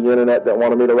people through the internet that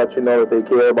wanted me to let you know that they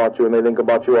care about you and they think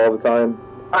about you all the time.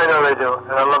 I know they do,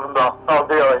 and I love them all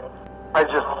dearly. I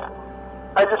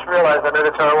just realized I made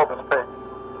a terrible mistake.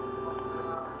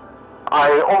 I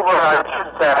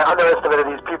underestimated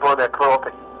these people and their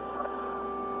cruelty.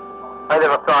 I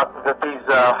never thought that these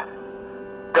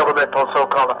governmental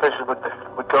so-called officials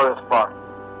would go this far.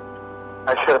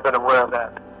 I should have been aware of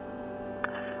that.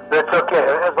 But it's okay.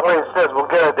 As Elaine says, we'll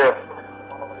get it there.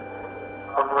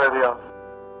 One way or the other.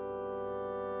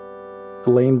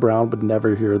 Elaine Brown would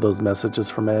never hear those messages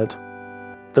from Ed.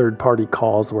 Third-party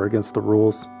calls were against the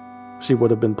rules. She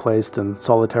would have been placed in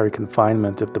solitary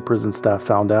confinement if the prison staff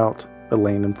found out,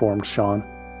 Elaine informed Sean.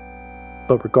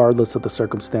 But regardless of the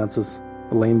circumstances,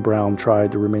 Elaine Brown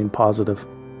tried to remain positive.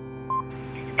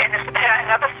 And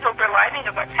another silver lining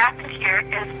of what's happened here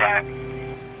is that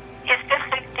if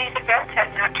these events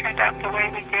had not turned out the way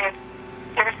we did,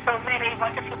 there are so many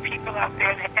wonderful people out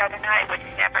there that Ed and I would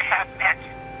never have met.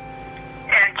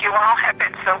 And you all have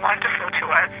been so wonderful to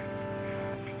us.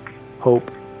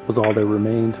 Hope was all that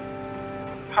remained.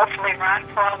 Hopefully Ron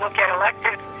Paul will get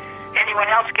elected. Anyone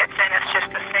else gets in, it's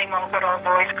just the same old good old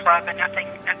boys club, and nothing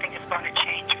is going to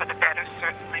change for the better,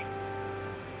 certainly.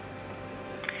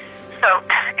 So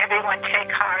everyone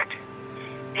take heart,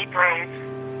 be brave,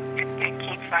 and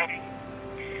keep fighting.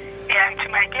 And to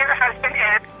my dear husband,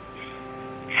 Ed,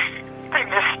 I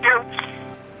miss you.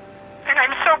 And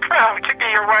I'm so proud to be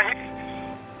your wife.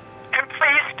 And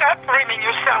please stop blaming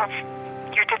yourself.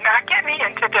 You did not get me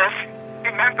into this.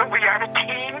 Remember, we are a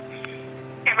team,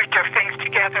 and we do things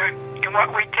together. And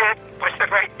what we did was the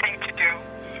right thing to do.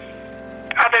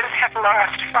 Others have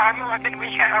lost far more than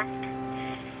we have.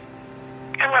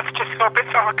 And let's just hope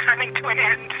it's all coming to an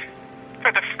end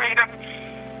for the freedom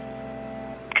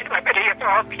and liberty of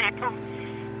all people.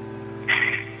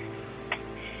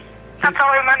 That's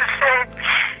all I want to say.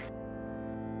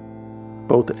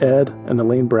 Both Ed and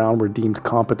Elaine Brown were deemed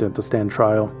competent to stand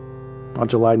trial. On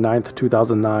July 9th,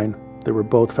 2009, they were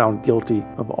both found guilty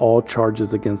of all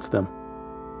charges against them.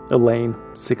 Elaine,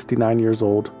 69 years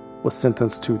old, was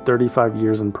sentenced to 35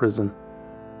 years in prison.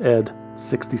 Ed,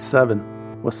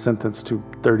 67, was sentenced to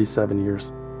 37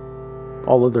 years.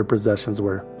 All of their possessions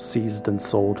were seized and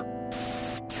sold.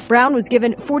 Brown was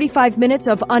given 45 minutes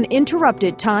of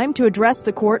uninterrupted time to address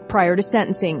the court prior to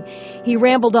sentencing. He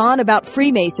rambled on about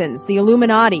Freemasons, the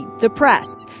Illuminati, the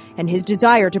press, and his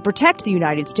desire to protect the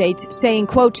United States, saying,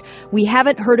 quote, "We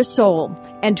haven't hurt a soul,"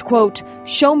 and, quote,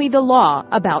 "Show me the law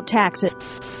about taxes."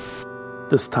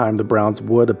 This time, the Browns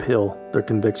would appeal their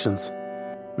convictions.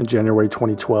 In January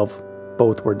 2012,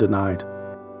 both were denied.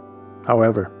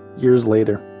 However, years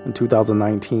later, in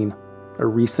 2019, a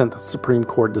recent Supreme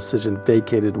Court decision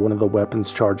vacated one of the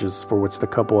weapons charges for which the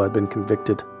couple had been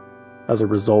convicted. As a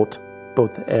result,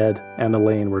 both Ed and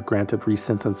Elaine were granted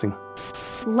resentencing.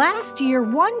 Last year,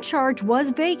 one charge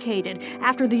was vacated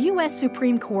after the U.S.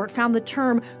 Supreme Court found the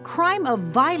term crime of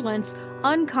violence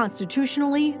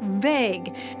unconstitutionally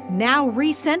vague. Now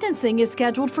resentencing is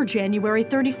scheduled for January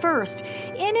 31st.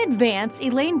 In advance,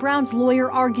 Elaine Brown's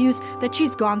lawyer argues that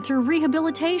she's gone through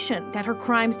rehabilitation, that her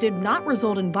crimes did not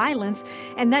result in violence,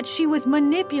 and that she was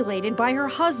manipulated by her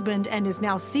husband and is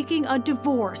now seeking a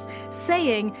divorce,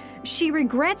 saying she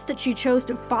regrets that she chose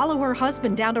to follow her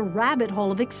husband down a rabbit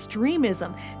hole of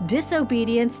extremism,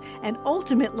 disobedience, and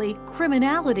ultimately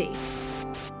criminality.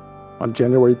 On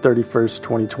January 31st,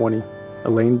 2020,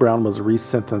 Elaine Brown was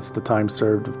resentenced to time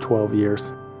served of 12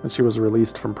 years, and she was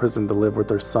released from prison to live with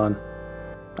her son.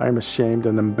 "I am ashamed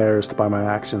and embarrassed by my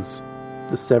actions,"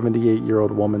 the 78-year-old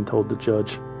woman told the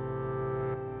judge.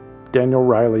 Daniel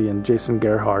Riley and Jason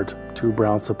Gerhardt, two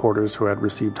Brown supporters who had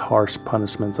received harsh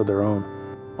punishments of their own,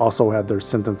 also had their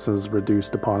sentences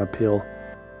reduced upon appeal.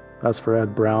 As for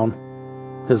Ed Brown,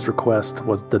 his request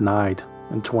was denied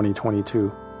in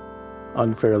 2022.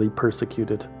 Unfairly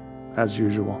persecuted, as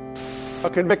usual. A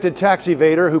convicted tax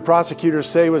evader who prosecutors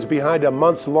say was behind a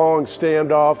months-long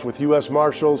standoff with U.S.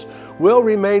 Marshals will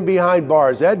remain behind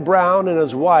bars. Ed Brown and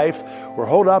his wife were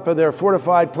holed up in their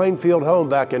fortified Plainfield home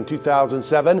back in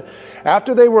 2007.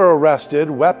 After they were arrested,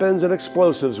 weapons and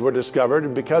explosives were discovered,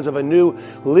 and because of a new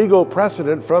legal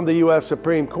precedent from the U.S.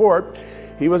 Supreme Court,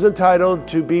 he was entitled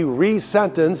to be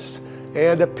resentenced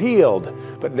and appealed.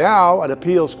 But now an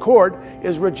appeals court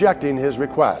is rejecting his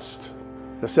request.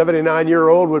 The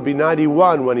 79-year-old would be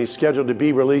 91 when he's scheduled to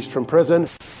be released from prison.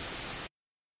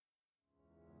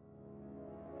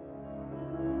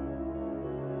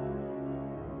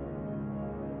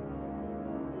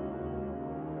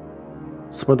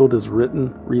 Swindled is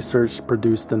written, researched,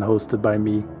 produced, and hosted by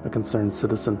me, a concerned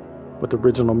citizen, with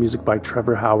original music by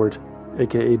Trevor Howard,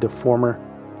 aka Deformer,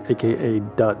 aka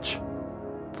Dutch.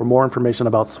 For more information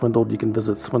about Swindled, you can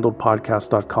visit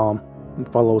swindledpodcast.com and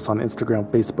follow us on Instagram,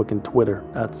 Facebook, and Twitter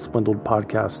at Swindled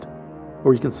Podcast.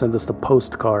 Or you can send us a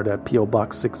postcard at P.O.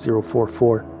 Box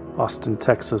 6044, Austin,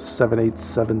 Texas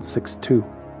 78762.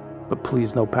 But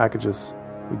please, no packages.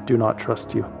 We do not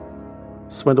trust you.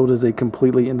 Swindled is a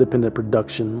completely independent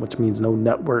production, which means no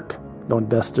network, no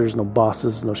investors, no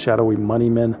bosses, no shadowy money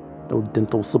men, no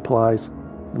dental supplies,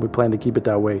 and we plan to keep it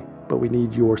that way, but we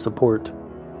need your support.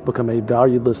 Become a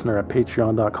valued listener at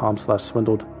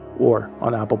patreon.com/swindled or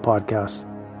on Apple Podcasts.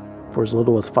 For as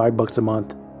little as $5 a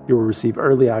month, you will receive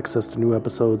early access to new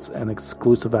episodes and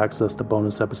exclusive access to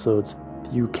bonus episodes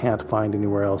that you can't find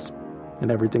anywhere else, and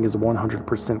everything is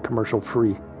 100% commercial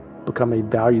free. Become a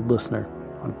valued listener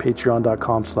on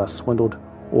patreon.com/swindled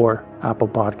or Apple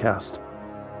Podcast.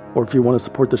 Or if you want to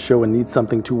support the show and need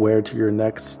something to wear to your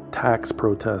next tax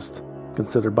protest,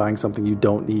 consider buying something you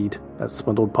don't need at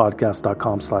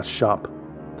swindledpodcast.com/shop.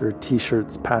 There are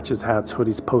t-shirts, patches, hats,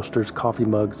 hoodies, posters, coffee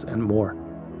mugs, and more.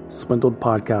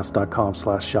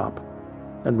 swindledpodcast.com/shop.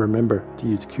 And remember to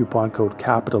use coupon code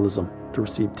CAPITALISM to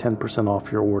receive 10%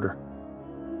 off your order.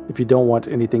 If you don't want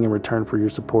anything in return for your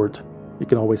support, you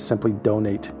can always simply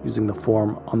donate using the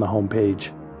form on the homepage.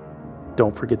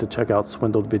 Don't forget to check out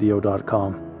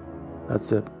swindledvideo.com.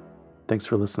 That's it. Thanks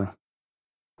for listening.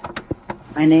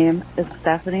 My name is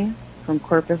Stephanie from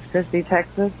Corpus Christi,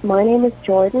 Texas. My name is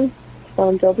Jordan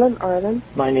from Dublin, Ireland.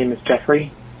 My name is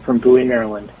Jeffrey from Bowie,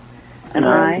 Maryland. And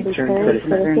I am a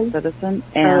concerned citizen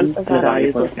and a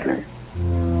valued listener.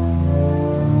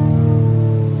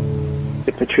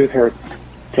 If the truth hurts,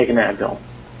 take an Advil.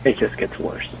 It just gets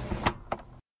worse.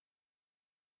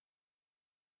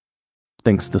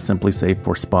 Thanks to Simply Safe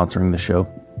for sponsoring the show.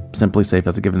 Simply Safe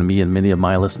has given me and many of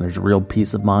my listeners real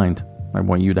peace of mind. I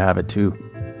want you to have it too.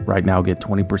 Right now, get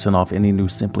 20% off any new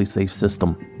Simply Safe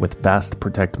system with Fast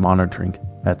Protect monitoring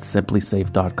at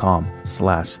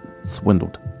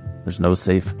simplysafe.com/swindled. There's no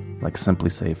safe like Simply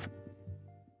Safe.